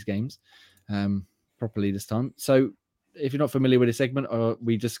remember these games properly this time. So if you're not familiar with this segment,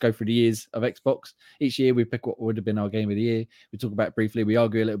 we just go through the years of Xbox. Each year we pick what would have been our game of the year. We talk about it briefly, we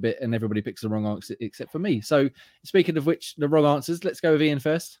argue a little bit, and everybody picks the wrong answer except for me. So speaking of which, the wrong answers, let's go with Ian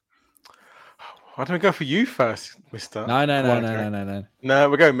first. Why don't we go for you first, mister? No. No,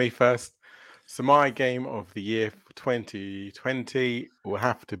 we're going me first. So my game of the year for 2020 will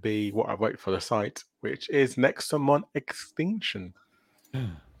have to be what I wrote for the site, which is Nexomon Extinction.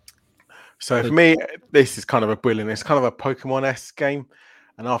 So for me, this is kind of a brilliant. It's kind of a Pokemon-esque game,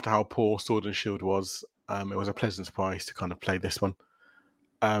 and after how poor Sword and Shield was, it was a pleasant surprise to kind of play this one.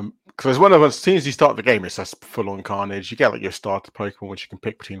 Because one of as soon as you start the game, it's just full-on carnage. You get like your starter Pokemon, which you can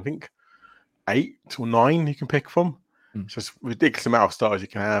pick between, I think, 8 or 9 you can pick from. It's just ridiculous amount of starters you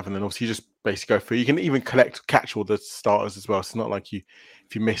can have, and then obviously you just basically go through. You can even catch all the starters as well. So it's not like if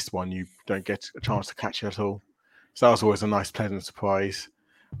you missed one, you don't get a chance to catch it at all. So that was always a nice, pleasant surprise.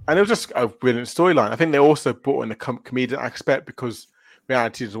 And it was just a brilliant storyline. I think they also brought in the comedic aspect because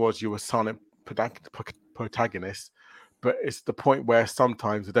reality was you were silent protagonist, but it's the point where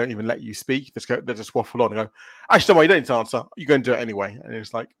sometimes they don't even let you speak. They just waffle on and go, actually, don't worry, you don't need to answer. You're going to do it anyway. And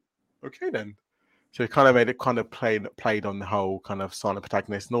it's like, okay then. So it kind of made it kind of played on the whole kind of silent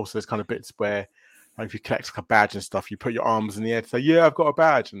protagonist. And also there's kind of bits where like if you collect like a badge and stuff, you put your arms in the air to say, "Yeah, I've got a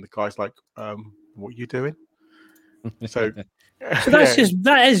badge," and the guy's like, "What are you doing?" So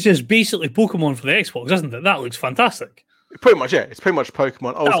that is just basically Pokemon for the Xbox, isn't it? That looks fantastic. Pretty much, yeah. It's pretty much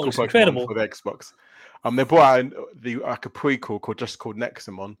Pokemon, old school Pokemon incredible. for the Xbox. They brought out like a prequel called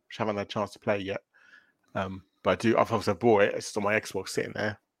Nexomon, which I haven't had a chance to play yet. But I've also bought it. It's still on my Xbox sitting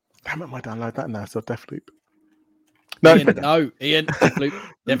there. Damn it, I might download that now. So Deathloop. No, Ian,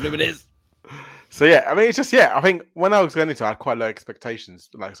 Deathloop it is. So yeah, I mean, it's just I think when I was going into it, I had quite low expectations.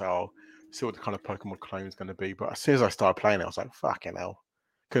 Like, see what the kind of Pokemon clone is going to be. But as soon as I started playing it, I was like, fucking hell,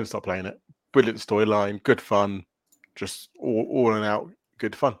 couldn't stop playing it. Brilliant storyline, good fun, just all in out,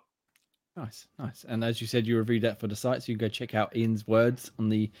 good fun. Nice. And as you said, you reviewed that for the site, so you can go check out Ian's words on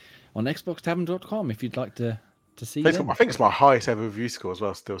xboxtavern.com if you'd like to see them. I think it's my highest ever review score as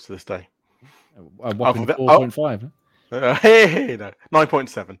well, still to this day. A whopping 4.5. No,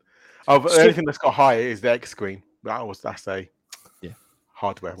 9.7. The only thing that's got higher is the X screen. That's a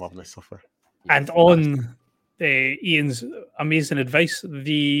hardware rather than software. And on Ian's amazing advice,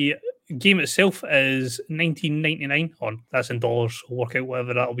 the game itself is $19.99 that's in dollars, so work out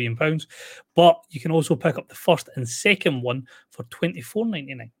whatever that'll be in pounds. But you can also pick up the first and second one for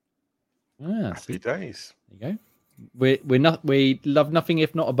 $24.99. Happy days. There you go. We love nothing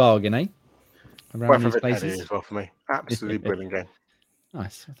if not a bargain, eh? Around these places as well for me. Absolutely brilliant game.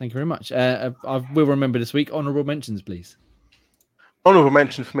 Nice. Thank you very much. I will remember this week. Honourable mentions, please. Honourable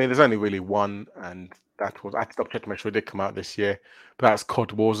mention for me, there's only really one, and that was, I had to double check to make sure it did come out this year, but that's COD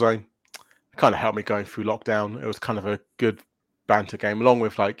Warzone. It kind of helped me going through lockdown. It was kind of a good banter game, along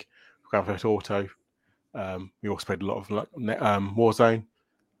with like Grand Theft Auto. We also played a lot of Warzone,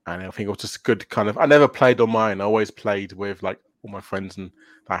 and I think it was just good kind of, I never played on mine. I always played with like all my friends and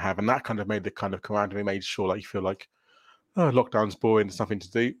that I have, and that kind of made the kind of command me, made sure like you feel like, oh, lockdown's boring, there's nothing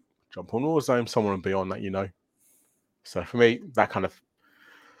to do. Jump on Warzone, someone will be on that, you know. So for me, that kind of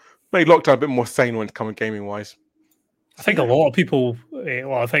made lockdown a bit more sane when it's coming gaming wise. I think a lot of people.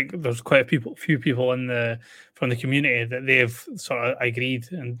 I think there's quite a few people from the community that they've sort of agreed,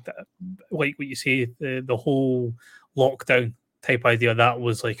 and like what you say, the whole lockdown type idea, that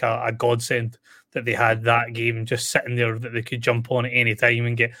was like a godsend that they had that game just sitting there that they could jump on at any time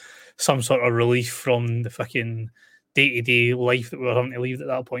and get some sort of relief from the fucking day-to-day life that we were having to leave at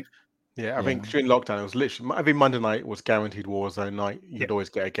that point. Yeah, I think during lockdown, it was literally every Monday night was guaranteed Warzone night. You'd always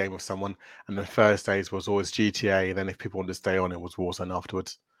get a game with someone, and then Thursdays was always GTA. And then if people wanted to stay on, it was Warzone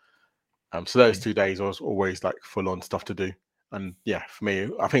afterwards. So those 2 days was always like full on stuff to do. And yeah, for me,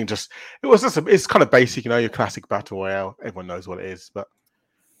 I think it's kind of basic, you know, your classic battle royale. Everyone knows what it is, but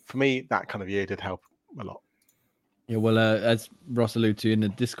for me, that kind of year did help a lot. Yeah, well, as Ross alluded to in the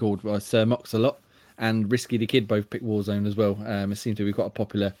Discord, Sir Mox a lot and Risky the Kid both picked Warzone as well. It seems to be quite a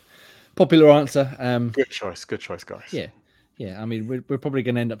popular answer. Good choice, guys. Yeah. I mean, we're probably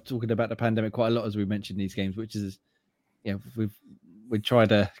going to end up talking about the pandemic quite a lot as we mentioned these games, which is, we try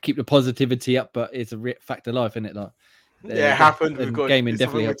to keep the positivity up, but it's a fact of life, isn't it? Like, it happened. Gaming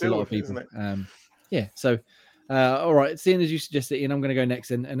definitely helps a lot of people. So, all right. Seeing as you suggested, Ian, I'm going to go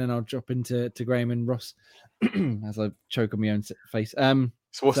next, and then I'll drop into Graham and Ross as I choke on my own face.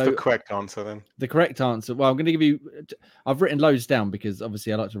 So what's the correct answer then? The correct answer. Well, I'm going to give you. I've written loads down because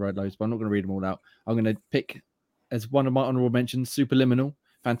obviously I like to write loads, but I'm not going to read them all out. I'm going to pick as one of my honourable mentions, Superliminal,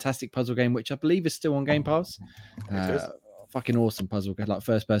 fantastic puzzle game, which I believe is still on Game Pass. Fucking awesome puzzle game, like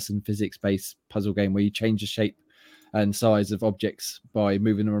first-person physics-based puzzle game where you change the shape and size of objects by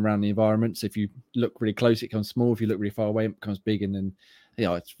moving them around the environment. So if you look really close, it becomes small. If you look really far away, it becomes big. And then,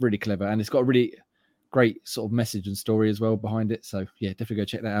 it's really clever, and it's got a really great sort of message and story as well behind it. So yeah, definitely go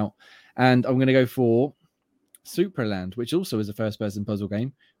check that out. And I'm going to go for Superland, which also is a first-person puzzle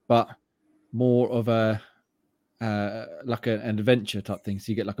game, but more of a like an adventure type thing.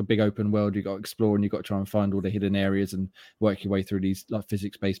 So you get like a big open world, you got to explore, and you got to try and find all the hidden areas and work your way through these like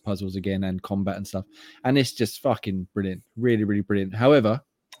physics-based puzzles again and combat and stuff. And it's just fucking brilliant, really, really brilliant. However,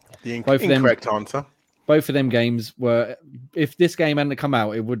 the incorrect answer. Both of them games were, if this game hadn't come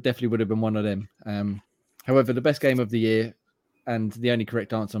out, it definitely would have been one of them. However, the best game of the year, and the only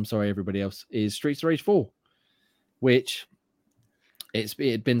correct answer, I'm sorry, everybody else, is Streets of Rage 4, which it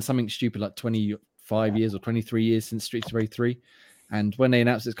had been something stupid like 25 years or 23 years since Streets of Rage 3. And when they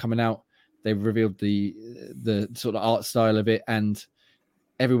announced it's coming out, they revealed the sort of art style of it, and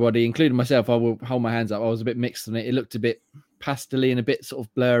everybody, including myself, I will hold my hands up, I was a bit mixed on it. It looked a bit pastel-y and a bit sort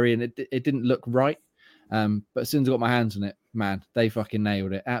of blurry, and it didn't look right. But as soon as I got my hands on it, man, they fucking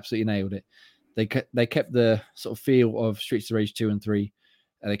nailed it. Absolutely nailed it. They kept the sort of feel of Streets of Rage 2 and 3.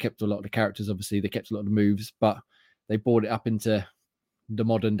 They kept a lot of the characters, obviously. They kept a lot of the moves, but they brought it up into the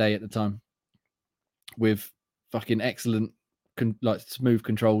modern day at the time. with fucking excellent, like smooth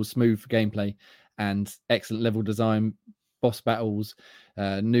controls, smooth gameplay, and excellent level design, boss battles,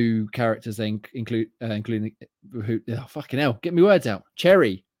 new characters. They including who? Oh, fucking hell, get me words out.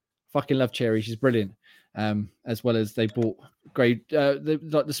 Cherry, fucking love Cherry. She's brilliant. As well as they bought great,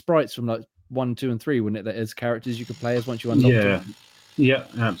 like the sprites from like 1, 2, and 3, wouldn't it? That as characters you could play as once you unlock them. Yeah,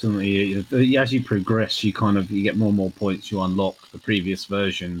 absolutely. As you progress, you get more and more points. You unlock the previous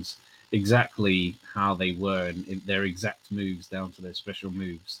versions, exactly how they were, and their exact moves down to their special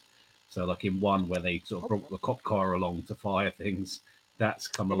moves. So, like in 1 where they sort of brought the cop car along to fire things, that's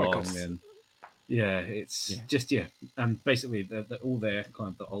come along, and it's just and basically all their kind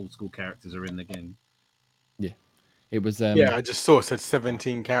of the old school characters are in the game. Yeah, it was. I just saw it said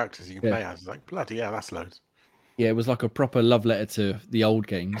 17 characters you can play as. I was like, bloody yeah, that's loads. Yeah, it was like a proper love letter to the old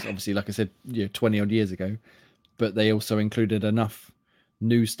games. Obviously, like I said, 20 odd years ago, but they also included enough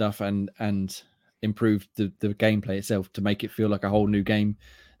new stuff and improved the gameplay itself to make it feel like a whole new game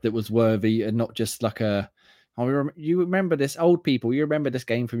that was worthy and not just like you remember this, old people, you remember this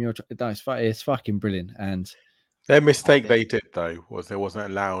game from your it's fucking brilliant. And their mistake they did though was there wasn't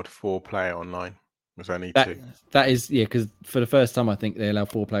allowed 4-player online. It was only 2. That is because for the first time I think they allow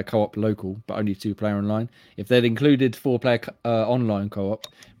 4-player co-op local, but only 2-player online. If they'd included 4-player online co-op,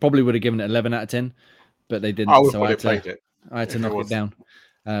 probably would have given it 11 out of 10, but they didn't. So I had to knock it down.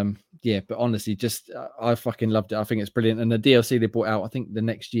 But honestly, just I fucking loved it. I think it's brilliant. And the DLC they brought out, I think the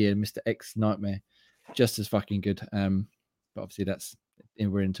next year, Mr. X Nightmare, just as fucking good. But obviously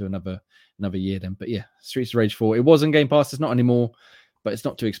we're into another year then. But yeah, Streets of Rage 4. It was in Game Pass. It's not anymore, but it's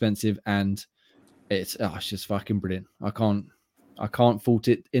not too expensive, and it's just fucking brilliant. I can't fault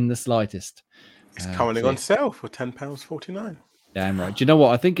it in the slightest. It's currently on sale for £10.49. Damn right. Do you know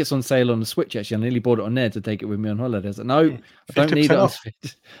what? I think it's on sale on the Switch, actually. I nearly bought it on there to take it with me on holidays. No, I don't need it on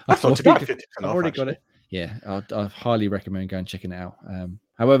Switch. I've already got it. Yeah, I highly recommend going and checking it out.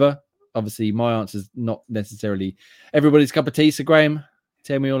 However, obviously, my answer is not necessarily everybody's cup of tea. So, Graham,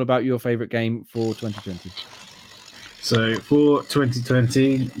 tell me all about your favourite game for 2020. So, for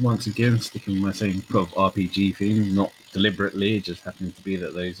 2020, once again, sticking with my same RPG theme, not deliberately, it just happened to be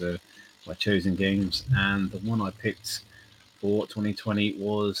that those are my chosen games. And the one I picked for 2020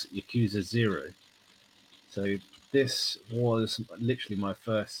 was Yakuza 0. So this was literally my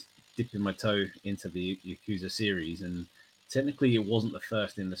first dipping my toe into the Yakuza series, and technically it wasn't the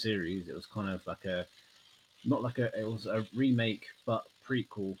first in the series. It was kind of like it was a remake but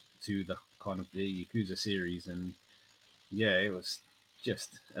prequel to the kind of the Yakuza series, and it was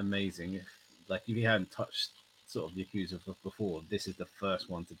just amazing. If you hadn't touched sort of Yakuza before, this is the first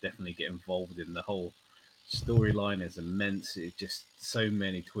one to definitely get involved in. The whole storyline is immense. It's just so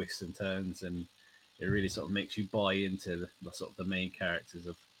many twists and turns, and it really sort of makes you buy into the sort of the main characters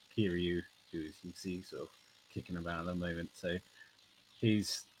of Kiryu, who you can see sort of kicking about at the moment. So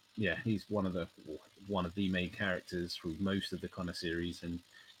he's one of the main characters through most of the kind of series, and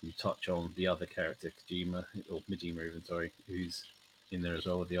you touch on the other character, Majima even, who's in there as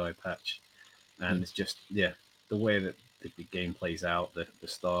well with the eye patch. And it's just the way that the game plays out, the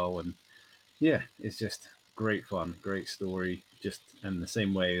style, and it's just great fun, great story. Just and the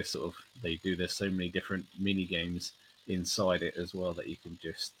same way as sort of they do, there's so many different mini games inside it as well that you can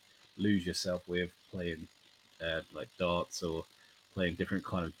just lose yourself with playing like darts or playing different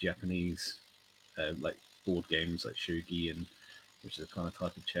kind of Japanese like board games like shogi, and which is a kind of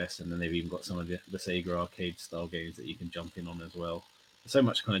type of chess. And then they've even got some of the Sega arcade style games that you can jump in on as well. There's so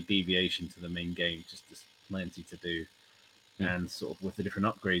much kind of deviation to the main game, just there's plenty to do. And sort of with the different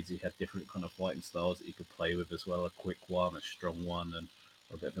upgrades, you had different kind of fighting styles that you could play with as well. A quick one, a strong one, and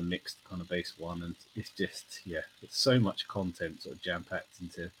a bit of a mixed kind of base one. And it's just, it's so much content sort of jam-packed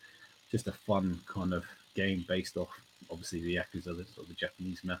into just a fun kind of game based off, obviously, the Yakuza, the sort of the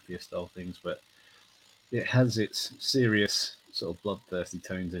Japanese mafia style things. But it has its serious sort of bloodthirsty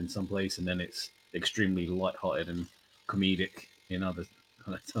tones in some place, and then it's extremely light-hearted and comedic in other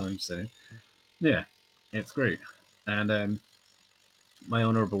kind of times. So, it's great. And my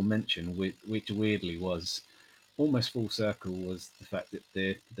honourable mention, which weirdly was almost full circle, was the fact that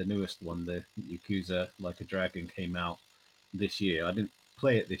the newest one, the Yakuza Like a Dragon, came out this year. I didn't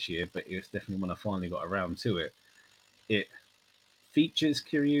play it this year, but it was definitely when I finally got around to it. It features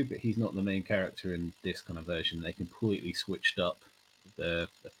Kiryu, but he's not the main character in this kind of version. They completely switched up the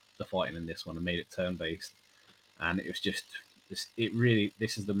fighting in this one and made it turn-based. And it was just, this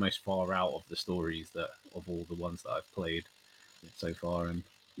is the most far out of the stories of all the ones that I've played so far. And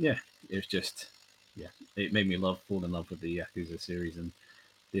it was just, it made me fall in love with the Yakuza series, and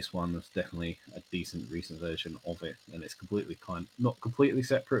this one was definitely a decent recent version of it. And it's completely not completely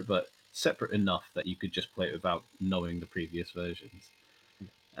separate, but separate enough that you could just play it without knowing the previous versions.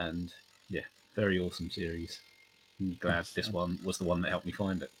 And yeah, very awesome series. I'm glad this one was the one that helped me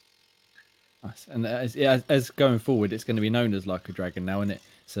find it. Nice. And as going forward, it's going to be known as Like a Dragon now, isn't it?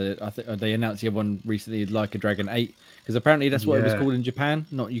 So I think they announced the other one recently, Like a Dragon 8, because apparently that's what it was called in Japan,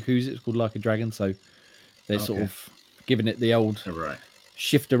 not Yakuza. It's called Like a Dragon. So they're sort of giving it the old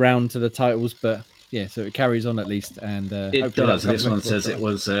shift around to the titles, but yeah, so it carries on at least. And it does. This one says it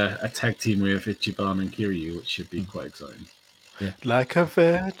was a tag team with Ichiban and Kiryu, which should be quite exciting. Yeah. Like a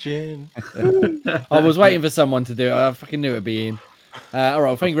virgin. I was waiting for someone to do it. I fucking knew it'd be Ian. All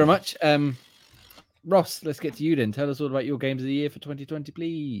right, thank you very much. Ross, let's get to you then. Tell us all about your games of the year for 2020,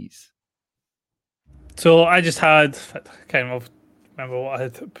 please. So I just had, I can't remember what I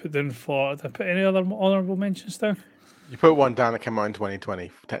had put down for. Did I put any other honourable mentions down? You put one down that came out in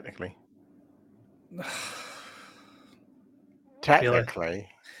 2020, technically. Technically. Really?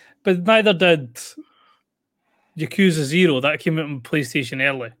 But neither did Yakuza 0. That came out on PlayStation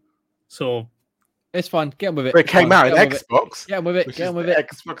early. So it's fine. Get on with it. It came out on Xbox. Get on with it. Get on with it.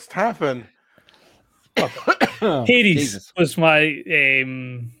 Xbox Tavern. Hades was my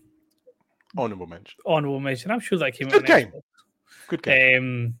honourable mention. Honourable mention. I'm sure that came out. Good game. Good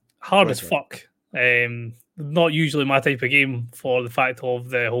game. Hard as fuck. Not usually my type of game for the fact of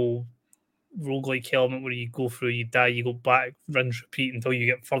the whole roguelike element where you go through, you die, you go back, rinse, repeat until you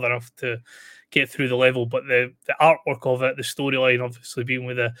get further enough to get through the level. But the artwork of it, the storyline, obviously being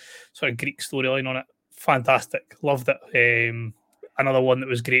with a sort of Greek storyline on it, fantastic. Loved it. Another one that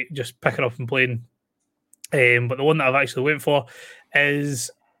was great, just picking up and playing. But the one that I've actually went for is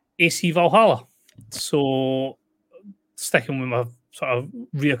AC Valhalla. So sticking with my sort of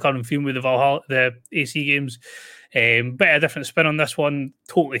reoccurring theme with the AC games, bit of a different spin on this one.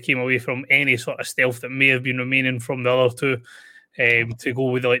 Totally came away from any sort of stealth that may have been remaining from the other two, to go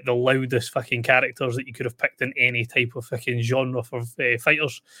with like the loudest fucking characters that you could have picked in any type of fucking genre for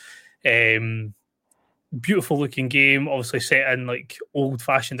fighters. Beautiful looking game, obviously set in like old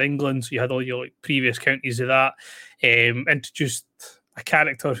fashioned England, so you had all your like previous counties of that. Introduced a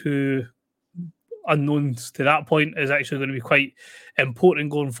character who, unknown to that point, is actually going to be quite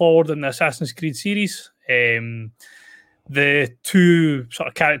important going forward in the Assassin's Creed series. The two sort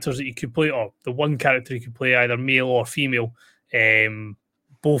of characters that you could play, or the one character you could play, either male or female,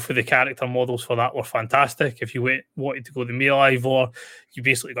 both of the character models for that were fantastic. If you wanted to go the male Ivor, you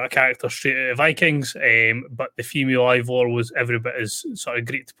basically got a character straight out of Vikings, but the female Ivor was every bit as sort of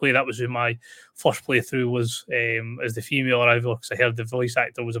great to play. That was who my first playthrough was, as the female Ivor, because I heard the voice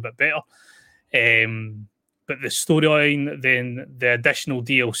actor was a bit better. But the storyline, then the additional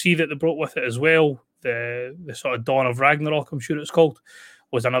DLC that they brought with it as well, the sort of Dawn of Ragnarok, I'm sure it's called,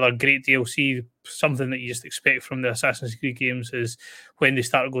 was another great DLC. Something that you just expect from the Assassin's Creed games is when they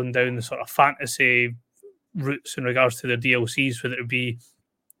start going down the sort of fantasy routes in regards to their DLCs, whether it be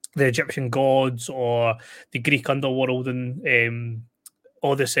the Egyptian gods or the Greek underworld and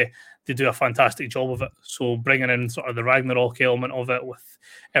Odyssey, they do a fantastic job of it. So bringing in sort of the Ragnarok element of it with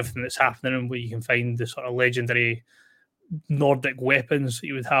everything that's happening, and where you can find the sort of legendary Nordic weapons that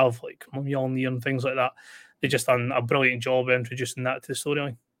you would have, like Mjolnir and things like that. They just done a brilliant job introducing that to the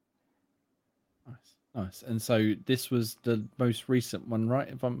storyline. Nice. And so this was the most recent one, right?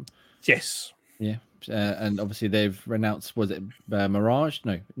 Yes. Yeah. And obviously they've announced, was it Mirage?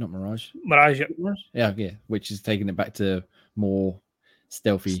 No, not Mirage. Mirage, yeah. Yeah. Which is taking it back to more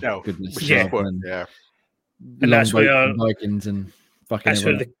stealthy goodness. Yeah. And that's where Vikings and fucking. That's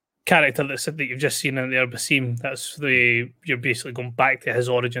where the character that you've just seen in there, Basim, you're basically going back to his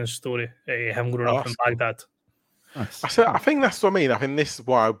origin story, him growing up in Baghdad. Nice. I think that's what I mean. I think this is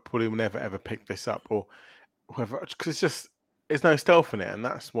why I probably will never ever pick this up or whatever, because there's no stealth in it, and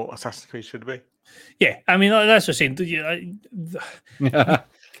that's what Assassin's Creed should be. Yeah, I mean that's what I'm saying.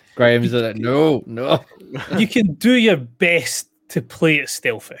 Graham's like, no. You can do your best to play it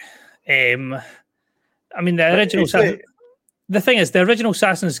stealthy. I mean the original. The thing is, the original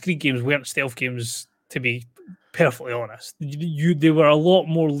Assassin's Creed games weren't stealth games, to be perfectly honest. They were a lot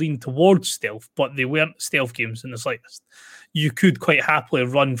more lean towards stealth, but they weren't stealth games in the slightest. You could quite happily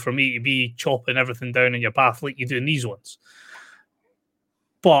run from A to B, chopping everything down in your path like you do in these ones.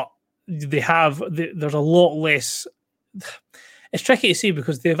 But there's a lot less. It's tricky to say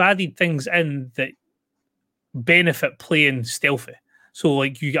because they've added things in that benefit playing stealthy. So,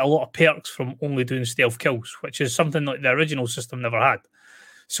 like, you get a lot of perks from only doing stealth kills, which is something like the original system never had.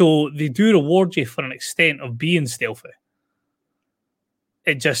 So, they do reward you for an extent of being stealthy.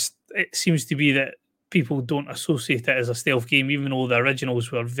 It seems to be that people don't associate it as a stealth game, even though the originals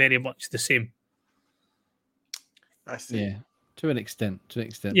were very much the same. I see. Yeah. To an extent.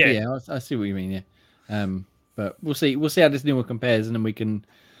 Yeah. But yeah, I see what you mean. Yeah. But we'll see how this new one compares, and then we can,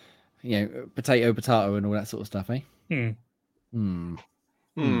 potato and all that sort of stuff, eh?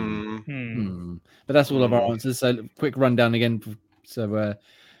 But that's all of our answers. So quick rundown again, so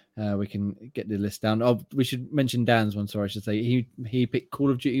we can get the list down. Oh, we should mention Dan's one. Sorry, I should say he picked Call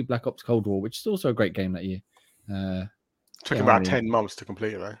of Duty Black Ops Cold War, which is also a great game that year. Took him about 10 months to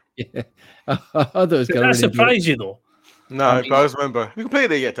complete it, though. Yeah, I thought it was Did that surprise you though? No, but I always remember. Have you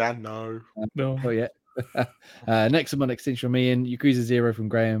completed it yet, Dan? No. No. Oh yeah. Next one, extension from Ian, Yakuza 0 from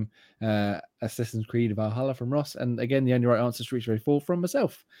Graham, Assassin's Creed Valhalla from Ross, and again the only right answer, Street Fighter 4 from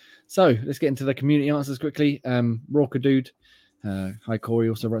myself. So let's get into the community answers quickly. Rorka Dude, hi Corey,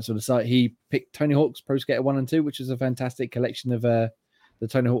 also writes on the site. He picked Tony Hawk's Pro Skater 1 and 2, which is a fantastic collection of the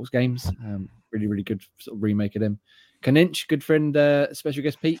Tony Hawk's games. Really good sort of remake of them. Kaninch, good friend, special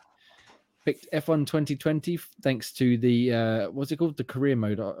guest Pete, picked F1 2020 thanks to the what's it called, the career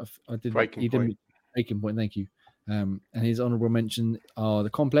mode. I did Breaking Point, thank you. And his honorable mention are the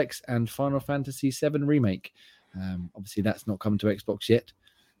Complex and Final Fantasy VII remake. Obviously that's not come to Xbox yet.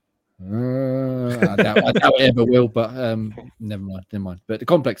 I doubt it ever will, but never mind. But the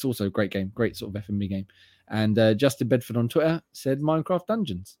Complex also a great game, great sort of FMV game. And Justin Bedford on Twitter said Minecraft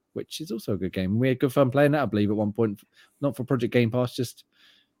Dungeons, which is also a good game. We had good fun playing that, I believe, at one point, not for Project Game Pass, just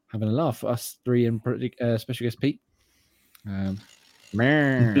having a laugh. Us three and special guest Pete. Yeah,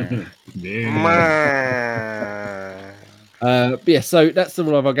 so that's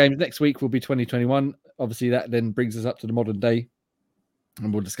all of our games. Next week will be 2021. Obviously, that then brings us up to the modern day,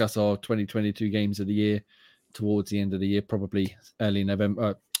 and we'll discuss our 2022 games of the year towards the end of the year, probably early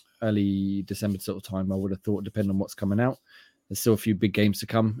November, early December sort of time. I would have thought, depending on what's coming out. There's still a few big games to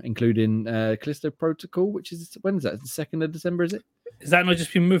come, including Callisto Protocol, which is, when is that? The 2nd of December, is it? Is that not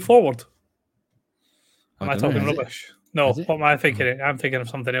just been moved forward? Am I talking know, rubbish? No, what am I thinking? I'm thinking of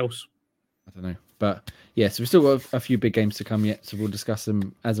something else. I don't know. But yeah, so we've still got a few big games to come yet, so we'll discuss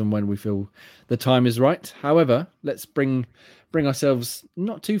them as and when we feel the time is right. However, let's bring ourselves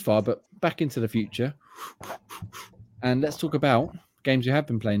not too far, but back into the future. And let's talk about games you have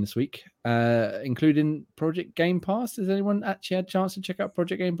been playing this week, including Project Game Pass. Has anyone actually had a chance to check out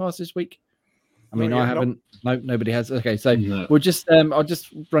Project Game Pass this week? I mean, I haven't. No, nobody has. Okay, so we'll just I'll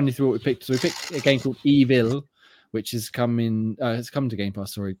just run you through what we picked. So we picked a game called Evil, which has come to Game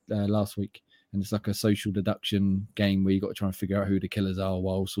Pass, last week. And it's like a social deduction game where you got to try and figure out who the killers are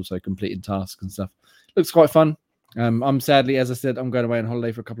whilst also completing tasks and stuff. Looks quite fun. I'm sadly, as I said, I'm going away on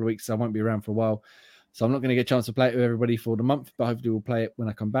holiday for a couple of weeks, so I won't be around for a while. So I'm not going to get a chance to play it with everybody for the month, but hopefully we'll play it when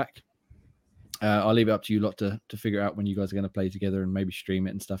I come back. I'll leave it up to you lot to figure out when you guys are going to play together and maybe stream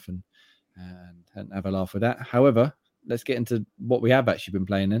it and stuff and have a laugh with that. However, let's get into what we have actually been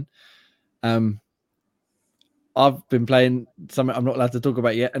playing then. I've been playing something I'm not allowed to talk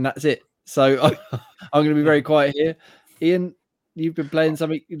about yet, and that's it. So I'm going to be very quiet here. Ian, you've been playing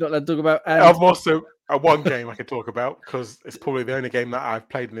something you're not allowed to talk about. And I've also one game I can talk about because it's probably the only game that I've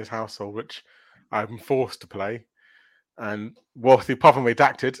played in this household which I'm forced to play. And whilst apart from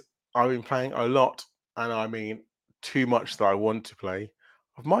Redacted, I've been playing a lot, and I mean too much that I want to play,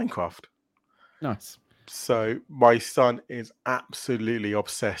 of Minecraft. Nice. So my son is absolutely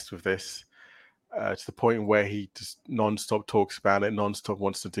obsessed with this. To the point where he just non-stop talks about it, non-stop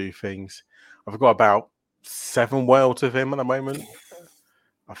wants to do things. I've got about 7 worlds with him at the moment.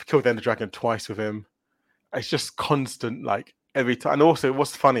 I've killed the Ender Dragon twice with him. It's just constant, like, every time. And also,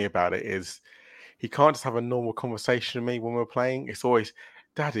 what's funny about it is he can't just have a normal conversation with me when we're playing. It's always,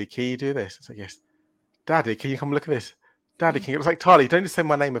 Daddy, can you do this? It's like, yes. Daddy, can you come look at this? Daddy, can you... It's like, Charlie, don't just say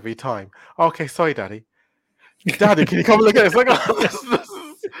my name every time. Oh, okay, sorry, Daddy. Daddy, can you come look at this? Like,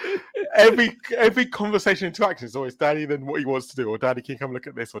 every conversation interaction is always Daddy, then what he wants to do, or Daddy, can you come look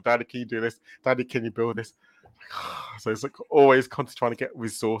at this, or Daddy, can you do this? Daddy, can you build this? So it's like always constantly trying to get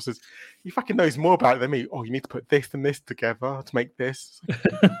resources. He fucking knows more about it than me. Oh, you need to put this and this together to make this.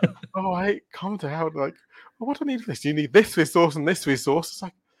 Like, all right, calm down. Like, well, what do I need for this? You need this resource and this resource. It's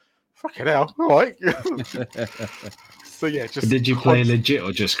like, fucking hell. All right. So yeah, just. Did you play legit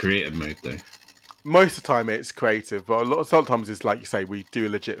or just creative mode though? Most of the time it's creative, but sometimes it's like you say, we do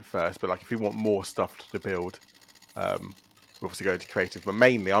legit first. But like if you want more stuff to build, we obviously go to creative. But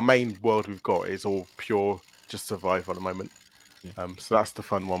mainly, our main world we've got is all pure, just survival at the moment. Yeah. So that's the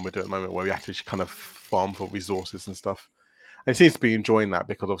fun one we're doing at the moment, where we actually kind of farm for resources and stuff. And he seems to be enjoying that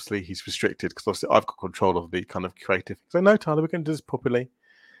because obviously he's restricted. Because obviously I've got control of the kind of creative. So no, Tyler, we're going to do this properly.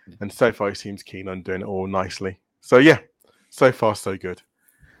 Yeah. And so far he seems keen on doing it all nicely. So yeah, so far so good.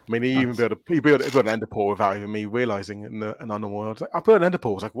 I mean, he even built an ender portal without even me realizing in an underworld. Like, I built an ender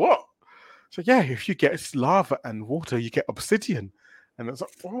portal. I was like, what? So yeah, if you get lava and water, you get obsidian. And it's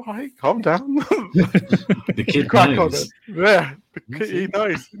like, all right, calm down. The kid Crack knows. on it. Yeah, he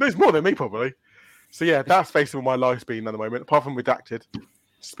knows. He knows more than me probably. So yeah, that's basically what my life's been at the moment. Apart from Redacted,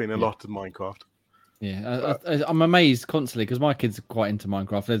 it's been a lot of Minecraft. Yeah, I'm amazed constantly because my kids are quite into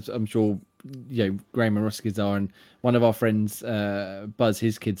Minecraft. As I'm sure Graham and Russ kids are, and one of our friends, Buzz,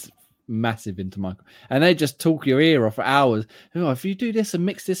 his kids massive into Minecraft, and they just talk your ear off for hours. Oh, if you do this and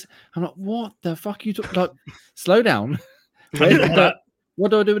mix this, I'm like, what the fuck you talk? Like, slow down. What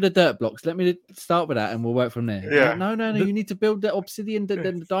do I do with the dirt blocks? Let me start with that, and we'll work from there. Yeah. Like, no. You need to build the obsidian,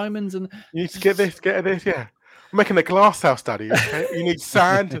 then the diamonds, and you need to get this. Yeah. I'm making a glass house, Daddy. Okay? You need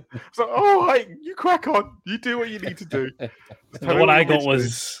sand. So, all right, you crack on. You do what you need to do. The one I got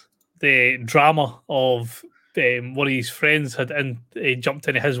was the drama of one of his friends had jumped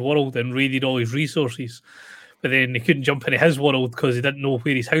into his world and raided all his resources, but then he couldn't jump into his world because he didn't know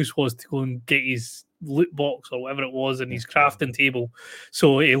where his house was to go and get his loot box or whatever it was and his crafting table.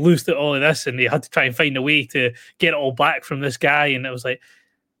 So he loosed it all of this, and he had to try and find a way to get it all back from this guy. And it was like,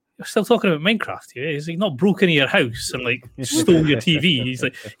 you're still talking about Minecraft here. He's like, not broken into your house and like stole your TV. He's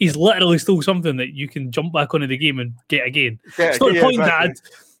like, he's literally stole something that you can jump back onto the game and get again. It's not the point, exactly. Dad.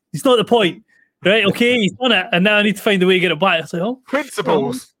 It's not the point. Right, okay, he's done it, and now I need to find a way to get it back. It's like, oh,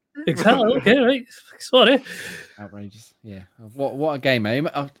 principles. Exactly. Okay, right. Sorry. Outrageous. Yeah. What a game, eh?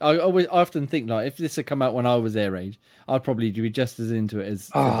 I often think like if this had come out when I was their age, I'd probably be just as into it as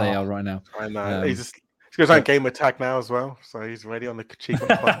they are right now. I know. He goes on Game Attack now as well, so he's ready on the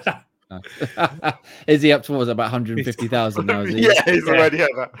achievement points. Is he up towards about 150,000 now? Is he? Yeah, he's already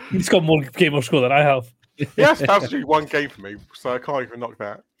at that. He's got more gamer score than I have. Yes, that's actually one game for me, so I can't even knock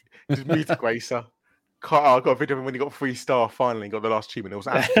that. Just Meter Gracer. I got a video of him when he got 3-star finally and got the last achievement. It was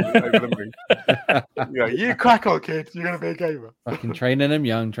absolutely over the moon. You crack on, kid. You're going to be a gamer. Fucking training them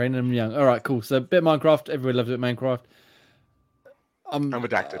young. All right, cool. So, bit of Minecraft. Everyone loves it, Minecraft. I'm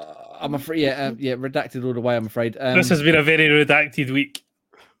redacted. I'm afraid, redacted all the way, I'm afraid. This has been a very redacted week.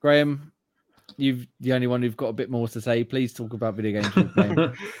 Graham, you're the only one who've got a bit more to say. Please talk about video games you're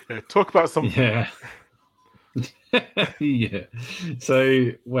playing. Talk about something. Yeah. Yeah.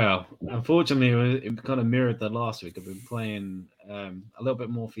 So, well, unfortunately, it kind of mirrored the last week. I've been playing a little bit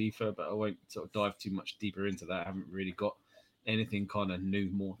more FIFA, but I won't sort of dive too much deeper into that. I haven't really got anything kind of new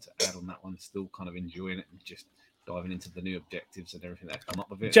more to add on that one. Still kind of enjoying it and just diving into the new objectives and everything that's come up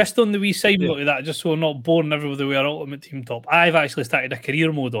with it. Just on the wee side note of that, just so we're not boring everybody with our Ultimate Team top, I've actually started a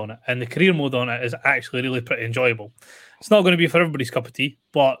career mode on it, and the career mode on it is actually really pretty enjoyable. It's not going to be for everybody's cup of tea,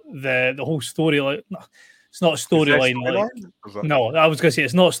 but the whole storyline... It's not a storyline like... No, I was going to say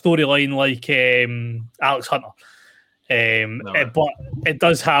it's not a storyline like Alex Hunter. No. But it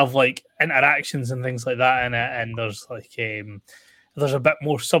does have like interactions and things like that in it, and there's like there's a bit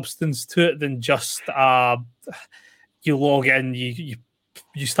more substance to it than just you log in, you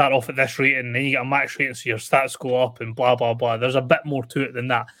start off at this rate and then you get a max rating, so your stats go up and blah blah blah. There's a bit more to it than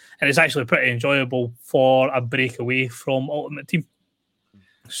that, and it's actually pretty enjoyable for a break away from Ultimate Team.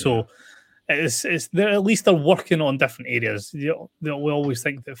 So it's at least they're working on different areas. We always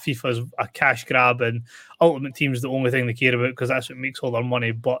think that FIFA is a cash grab and Ultimate Team is the only thing they care about because that's what makes all their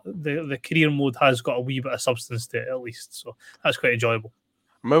money. But the career mode has got a wee bit of substance to it at least, so that's quite enjoyable.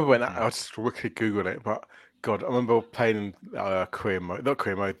 I remember when I just quickly Googled it, but God, I remember playing career mode, not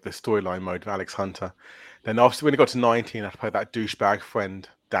career mode, the storyline mode of Alex Hunter. Then obviously when he got to 19, I had to play that douchebag friend,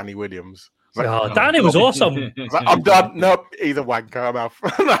 Danny Williams. Danny was awesome. I'm done. Nope, either wanker. I'm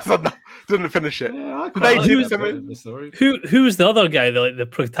out. Didn't finish it. Yeah, who was the other guy? The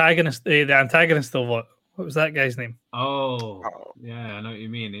protagonist, the antagonist of what was that guy's name? Oh, yeah, I know what you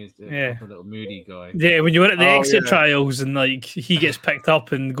mean. He's the little moody guy. Yeah, when you were at the exit trials and like he gets picked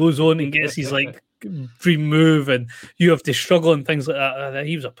up and goes on and gets his like dream move, and you have to struggle and things like that.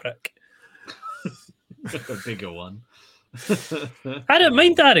 He was a prick. A bigger one. I didn't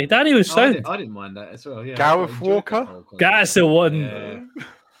mind Danny. Danny was sound. I didn't mind that as well. Yeah, Gareth Walker. That's the one. Yeah.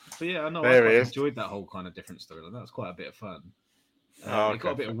 But yeah, I know. I enjoyed that whole kind of different storyline. That was quite a bit of fun. It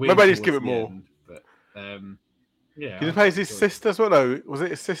got a bit of weird. Maybe just give it more. End, but yeah. Did he play his sister as well? No, was it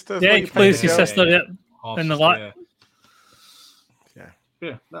his sister? Yeah, he plays his sister. Yeah, in the lot.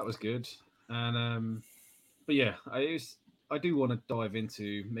 Yeah, that was good. And but yeah, I do want to dive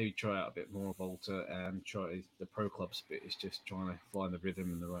into maybe try out a bit more of Volta and try the Pro Clubs bit. It's just trying to find the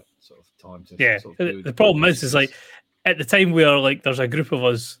rhythm and the right sort of time to. Sort of the problem is like at the time where like there's a group of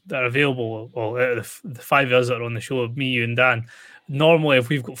us that are available, or the 5 of us that are on the show, me, you, and Dan. Normally, if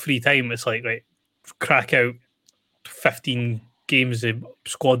we've got free time, it's like right, crack out 15 games of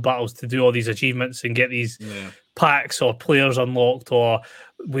squad battles to do all these achievements and get these packs or players unlocked, or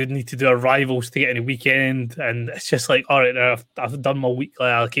we need to do our rivals to get any weekend. And it's just like, all right, I've done my weekly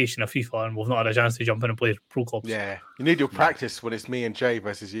allocation of FIFA and we've not had a chance to jump in and play pro clubs. Yeah, you need your practice when it's me and Jay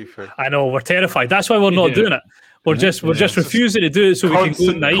versus you three. I know, we're terrified. That's why we're not doing it. We're just refusing to do it so we can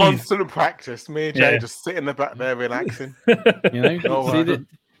go naive. Constant practice. Me and Jay just sit in the back there relaxing.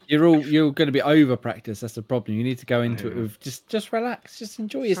 You're going to be over practice. That's the problem. You need to go into it with just relax, just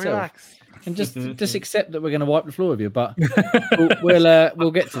enjoy yourself, and just accept that we're going to wipe the floor with you. But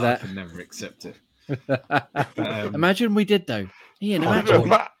we'll get to that. I can never accept it. Imagine we did though. Ian,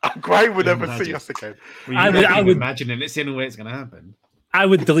 Gray would never see us again. I would imagine, and it's the only way it's going to happen. I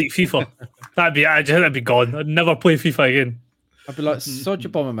would delete FIFA. That'd be gone. I'd never play FIFA again. I'd be like, Sod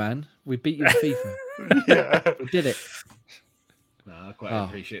your Bomberman. We beat you in FIFA. We did it. No, I quite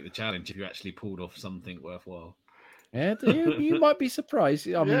appreciate the challenge if you actually pulled off something worthwhile. Yeah, you might be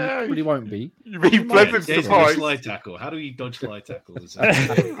surprised. I mean, you probably won't be. You'd be pleasant surprised. Slide tackle. How do you dodge slide tackles?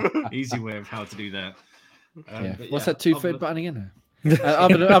 An easy way of how to do that. What's that 2-foot button again?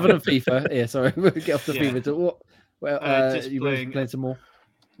 Other than FIFA. Yeah, sorry. We'll get off the FIFA. You playing some more?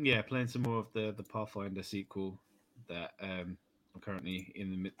 Yeah, playing some more of the Pathfinder sequel that I'm currently in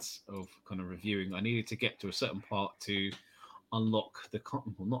the midst of kind of reviewing. I needed to get to a certain part to unlock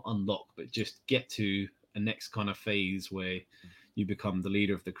not unlock, but just get to a next kind of phase where you become the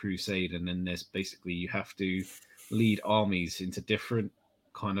leader of the crusade, and then there's basically you have to lead armies into different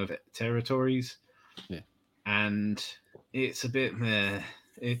kind of territories. Yeah. And it's a bit meh.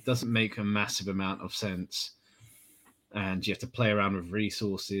 It doesn't make a massive amount of sense. And you have to play around with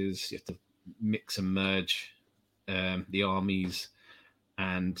resources, you have to mix and merge the armies,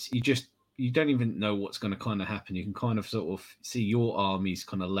 and you don't even know what's going to kind of happen. You can kind of sort of see your army's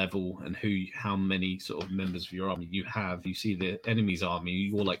kind of level and how many sort of members of your army you have. You see the enemy's army,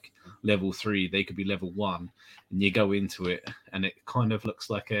 you're like level 3, they could be level 1, and you go into it, and it kind of looks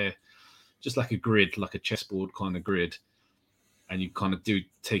like just like a grid, like a chessboard kind of grid, and you kind of do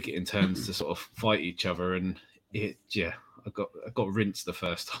take it in turns to sort of fight each other. And I got rinsed the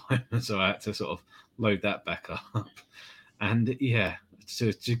first time, so I had to sort of load that back up. And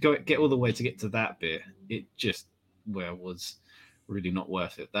so to get all the way to get to that bit, it just was really not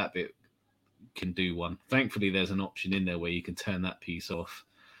worth it. That bit can do one. Thankfully, there's an option in there where you can turn that piece off.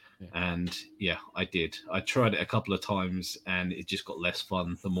 Yeah. And I did. I tried it a couple of times, and it just got less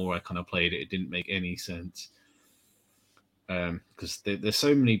fun the more I kind of played it. It didn't make any sense. Because there's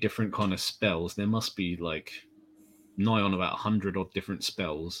so many different kind of spells. There must be like nigh on about 100 odd different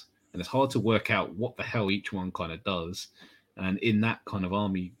spells, and it's hard to work out what the hell each one kind of does. And in that kind of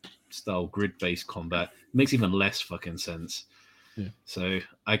army style grid-based combat, it makes even less fucking sense. Yeah. So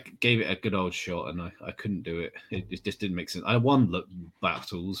I gave it a good old shot, and I couldn't do it. It just didn't make sense. I won the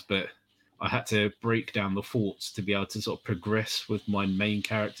battles, but I had to break down the forts to be able to sort of progress with my main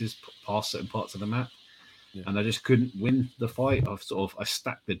characters past certain parts of the map. Yeah. And I just couldn't win the fight. I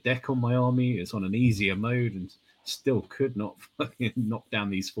stacked the deck on my army. It's on an easier mode, and still could not fucking knock down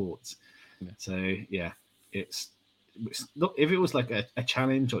these forts. Yeah. So it's not, if it was like a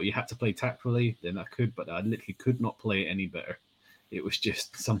challenge or you had to play tactically, then I could, but I literally could not play it any better. It was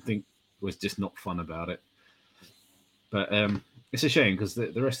just something was just not fun about it. But it's a shame because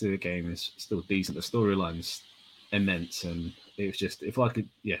the rest of the game is still decent. The storyline's immense, and it was just, if I could,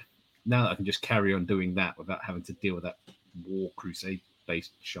 now that I can just carry on doing that without having to deal with that war crusade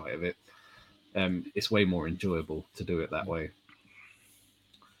based shite of it, it's way more enjoyable to do it that way.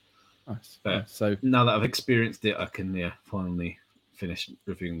 Nice. But so now that I've experienced it, I can finally finish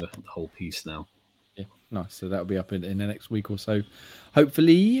reviewing the whole piece now. Yeah, nice. So that'll be up in the next week or so,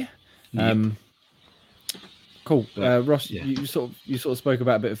 hopefully. Cool. Ross, you sort of spoke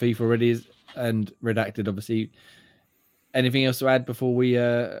about a bit of FIFA already, and Redacted, obviously. Anything else to add before we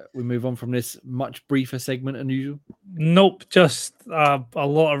move on from this much briefer segment than usual? Nope, just a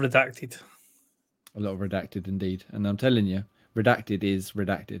lot of Redacted. A lot of Redacted indeed, and I'm telling you, Redacted is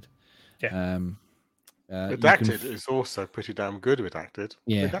Redacted. Yeah. Redacted is also pretty damn good. Redacted.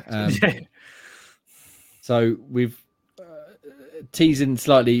 Yeah. So we've teasing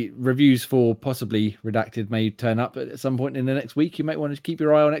slightly reviews for possibly Redacted may turn up at some point in the next week. You might want to keep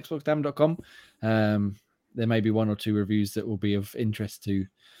your eye on xboxdam.com. There may be one or two reviews that will be of interest to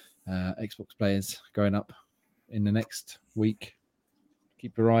Xbox players going up in the next week.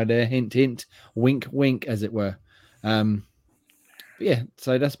 Keep your eye there. Hint, hint. Wink, wink, as it were. But yeah,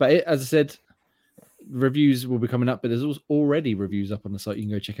 so that's about it. As I said, reviews will be coming up, but there's already reviews up on the site you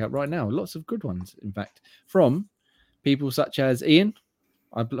can go check out right now. Lots of good ones, in fact, from people such as Ian.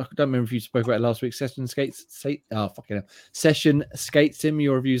 I don't remember if you spoke about it last week. Session Skate Sim.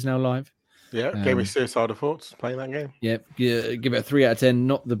 Your review's now live. Yeah, gave me suicidal thoughts playing that game. Yeah, give it a 3 out of 10.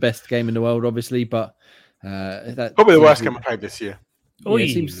 Not the best game in the world, obviously, but that Probably the seems worst to be- game I played this year. Yeah,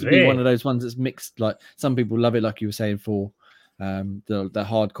 it seems to be one of those ones that's mixed. Like some people love it, like you were saying, for the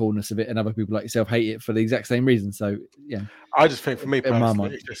hardcoreness of it, and other people like yourself hate it for the exact same reason. So yeah, I just think for me In my personally,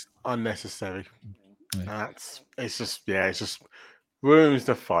 mind. it's just unnecessary. Yeah. It's just ruins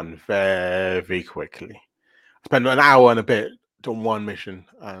the fun very quickly. I spent an hour and a bit on one mission,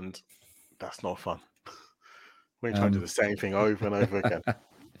 and that's not fun. We're trying to do the same thing over and over again.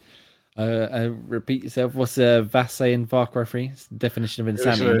 Repeat yourself. What's Vass saying? Far Cry 3? It's the definition of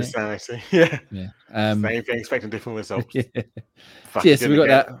insanity. Insanity. Yeah. Yeah. Same thing, expecting different results. Yeah. Fuck, Yeah, you so we didn't got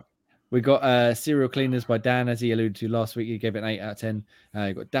get that. We got Serial Cleaners by Dan, as he alluded to last week. He gave it an 8 out of 10.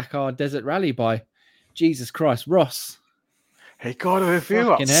 You got Dakar Desert Rally by Jesus Christ Ross. it. He got a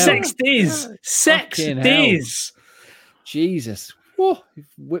review up. Fucking hell. 6 days. Yeah. 6 Fucking hell. days. Jesus. Whoa,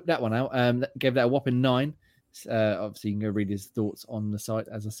 whipped that one out. Gave that a whopping 9. Obviously, you can go read his thoughts on the site,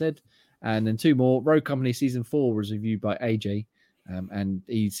 as I said. And then 2 more. Road Company Season 4 was reviewed by AJ. And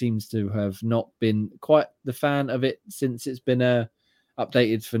he seems to have not been quite the fan of it since it's been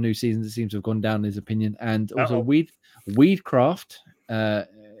updated for new seasons. It seems to have gone down in his opinion. And also Weedcraft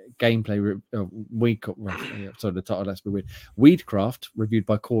gameplay sorry, the title that's been weird. Weedcraft reviewed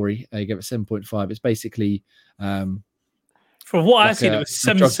by Corey. He gave it 7.5. It's basically from what I've seen, it was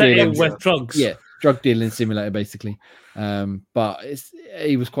SimCity with drugs. Yeah, drug dealing simulator basically. But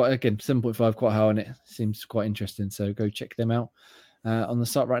he was quite, again, 7.5, quite high on it. Seems quite interesting. So go check them out on the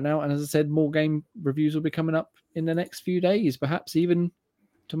site right now. And as I said, more game reviews will be coming up in the next few days, perhaps even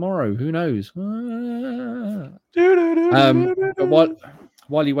tomorrow. Who knows? But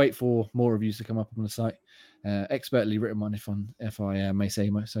while you wait for more reviews to come up on the site, expertly written one, if I may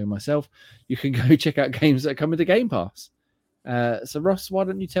say so myself, you can go check out games that come with the Game Pass. So Ross, why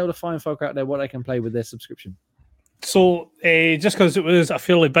don't you tell the fine folk out there what they can play with their subscription? So just because it was a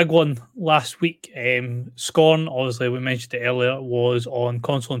fairly big one last week, Scorn, obviously we mentioned it earlier, was on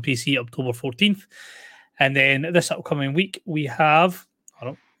console and PC October 14th. And then this upcoming week we have,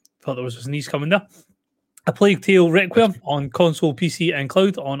 thought there was a sneeze coming there, A Plague Tale Requiem on console, PC and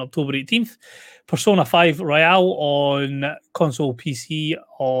cloud on October 18th. Persona 5 Royale on console, PC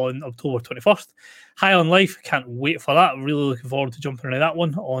on October 21st. High on Life, can't wait for that. Really looking forward to jumping into that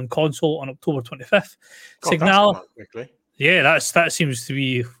one on console on October 25th. Signal, yeah, that seems to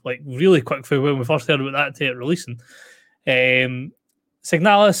be like really quick for when we first heard about that releasing.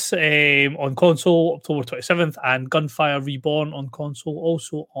 Signalis on console October 27th, and Gunfire Reborn on console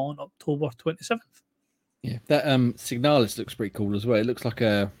also on October 27th. Yeah, that Signalis looks pretty cool as well. It looks like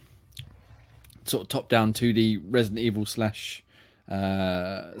a sort of top-down 2D Resident Evil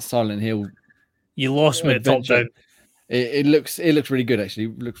 / Silent Hill. You lost me at top-down. It looks really good, actually.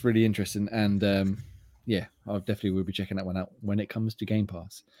 It looks really interesting, and yeah, I definitely will be checking that one out when it comes to Game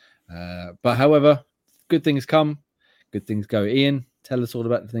Pass. But however, good things come, good things go. Ian, tell us all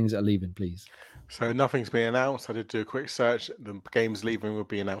about the things that are leaving, please. So nothing's been announced. I did do a quick search. The games leaving will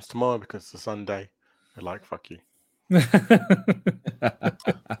be announced tomorrow because it's a Sunday. They're like, fuck you.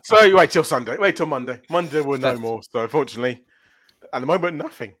 So you wait till Sunday. Wait till Monday. Monday we'll know more. So unfortunately, at the moment,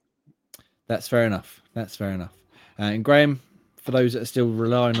 nothing. That's fair enough. And Graham, for those that are still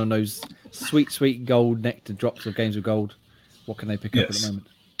relying on those sweet gold nectar drops of Games of Gold, what can they pick up at the moment?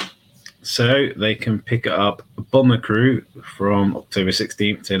 So they can pick up Bomber Crew from October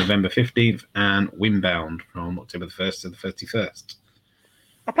 16th to November 15th and Windbound from October the 1st to the 31st.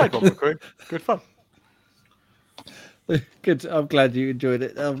 I played Bomber Crew. Good fun. Good. I'm glad you enjoyed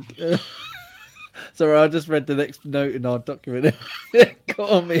it. Sorry, I just read the next note in our document. It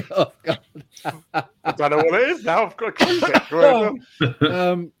caught me off guard. I don't know what it is now. I've got to close it.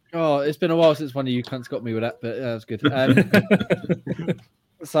 It's been a while since one of you cunts got me with that, but that was good.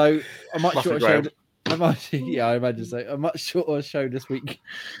 So a much shorter show. I imagine so. A much shorter show this week,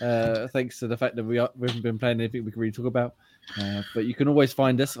 thanks to the fact that we haven't been playing anything we can really talk about. But you can always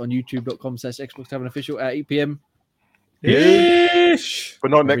find us on youtube.com/Xbox Tavern Official at 8 p.m. Ish.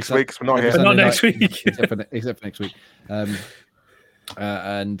 But not next week. We're not here. But not next week. except for next week.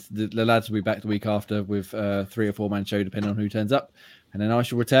 And the lads will be back the week after with 3 or 4-man show, depending on who turns up. And then I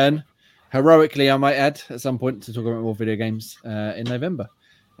shall return heroically, I might add, at some point to talk about more video games in November.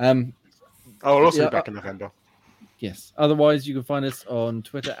 I'll also be back in November. Yes. Otherwise, you can find us on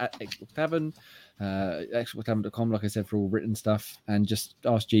Twitter at Xbox Tavern, xboxtavern.com, like I said, for all written stuff. And just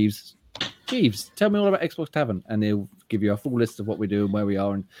ask Jeeves, tell me all about Xbox Tavern, and he'll give you a full list of what we do and where we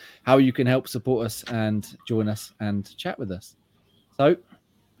are and how you can help support us and join us and chat with us. So,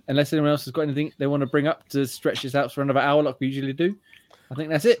 unless anyone else has got anything they want to bring up to stretch this out for another hour like we usually do, I think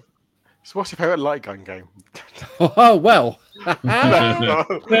that's it. So, what's your favourite light gun game? Oh well. Wait a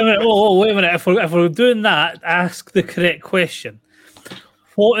minute. Oh, wait a minute. If we're doing that, ask the correct question.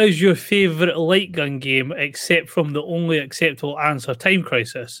 What is your favourite light gun game except from the only acceptable answer, Time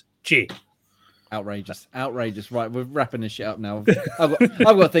Crisis? Jay. Outrageous. Right, we're wrapping this shit up now. I've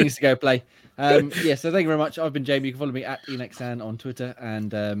got things to go play. So thank you very much. I've been Jamie. You can follow me at ENXAN on Twitter,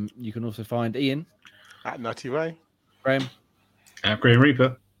 and you can also find Ian At Nutty Ray. Graham At Graham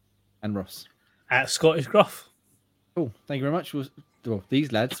Reaper. and Ross. At Scottish Gruff. Cool. Thank you very much.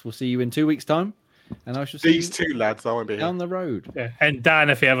 These lads, we'll see you in 2 weeks' time, and I shall see These two lads, I won't be you here. down the road. Yeah. And Dan,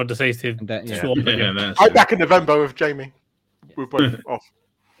 if he ever decides to show up again. I'm back in November with Jamie. We're both off.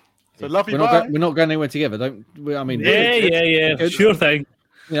 So love you, bye. We're not going anywhere together. Yeah. Sure thing.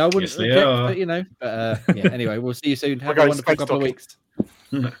 You know, I wouldn't Yes, they object, are. but you know. Anyway, we'll see you soon. Have We're a going wonderful couple of space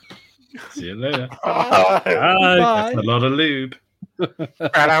weeks. See you later. Bye. Bye. Bye. A lot of lube. Bow,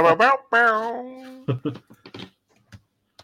 bow, bow, bow.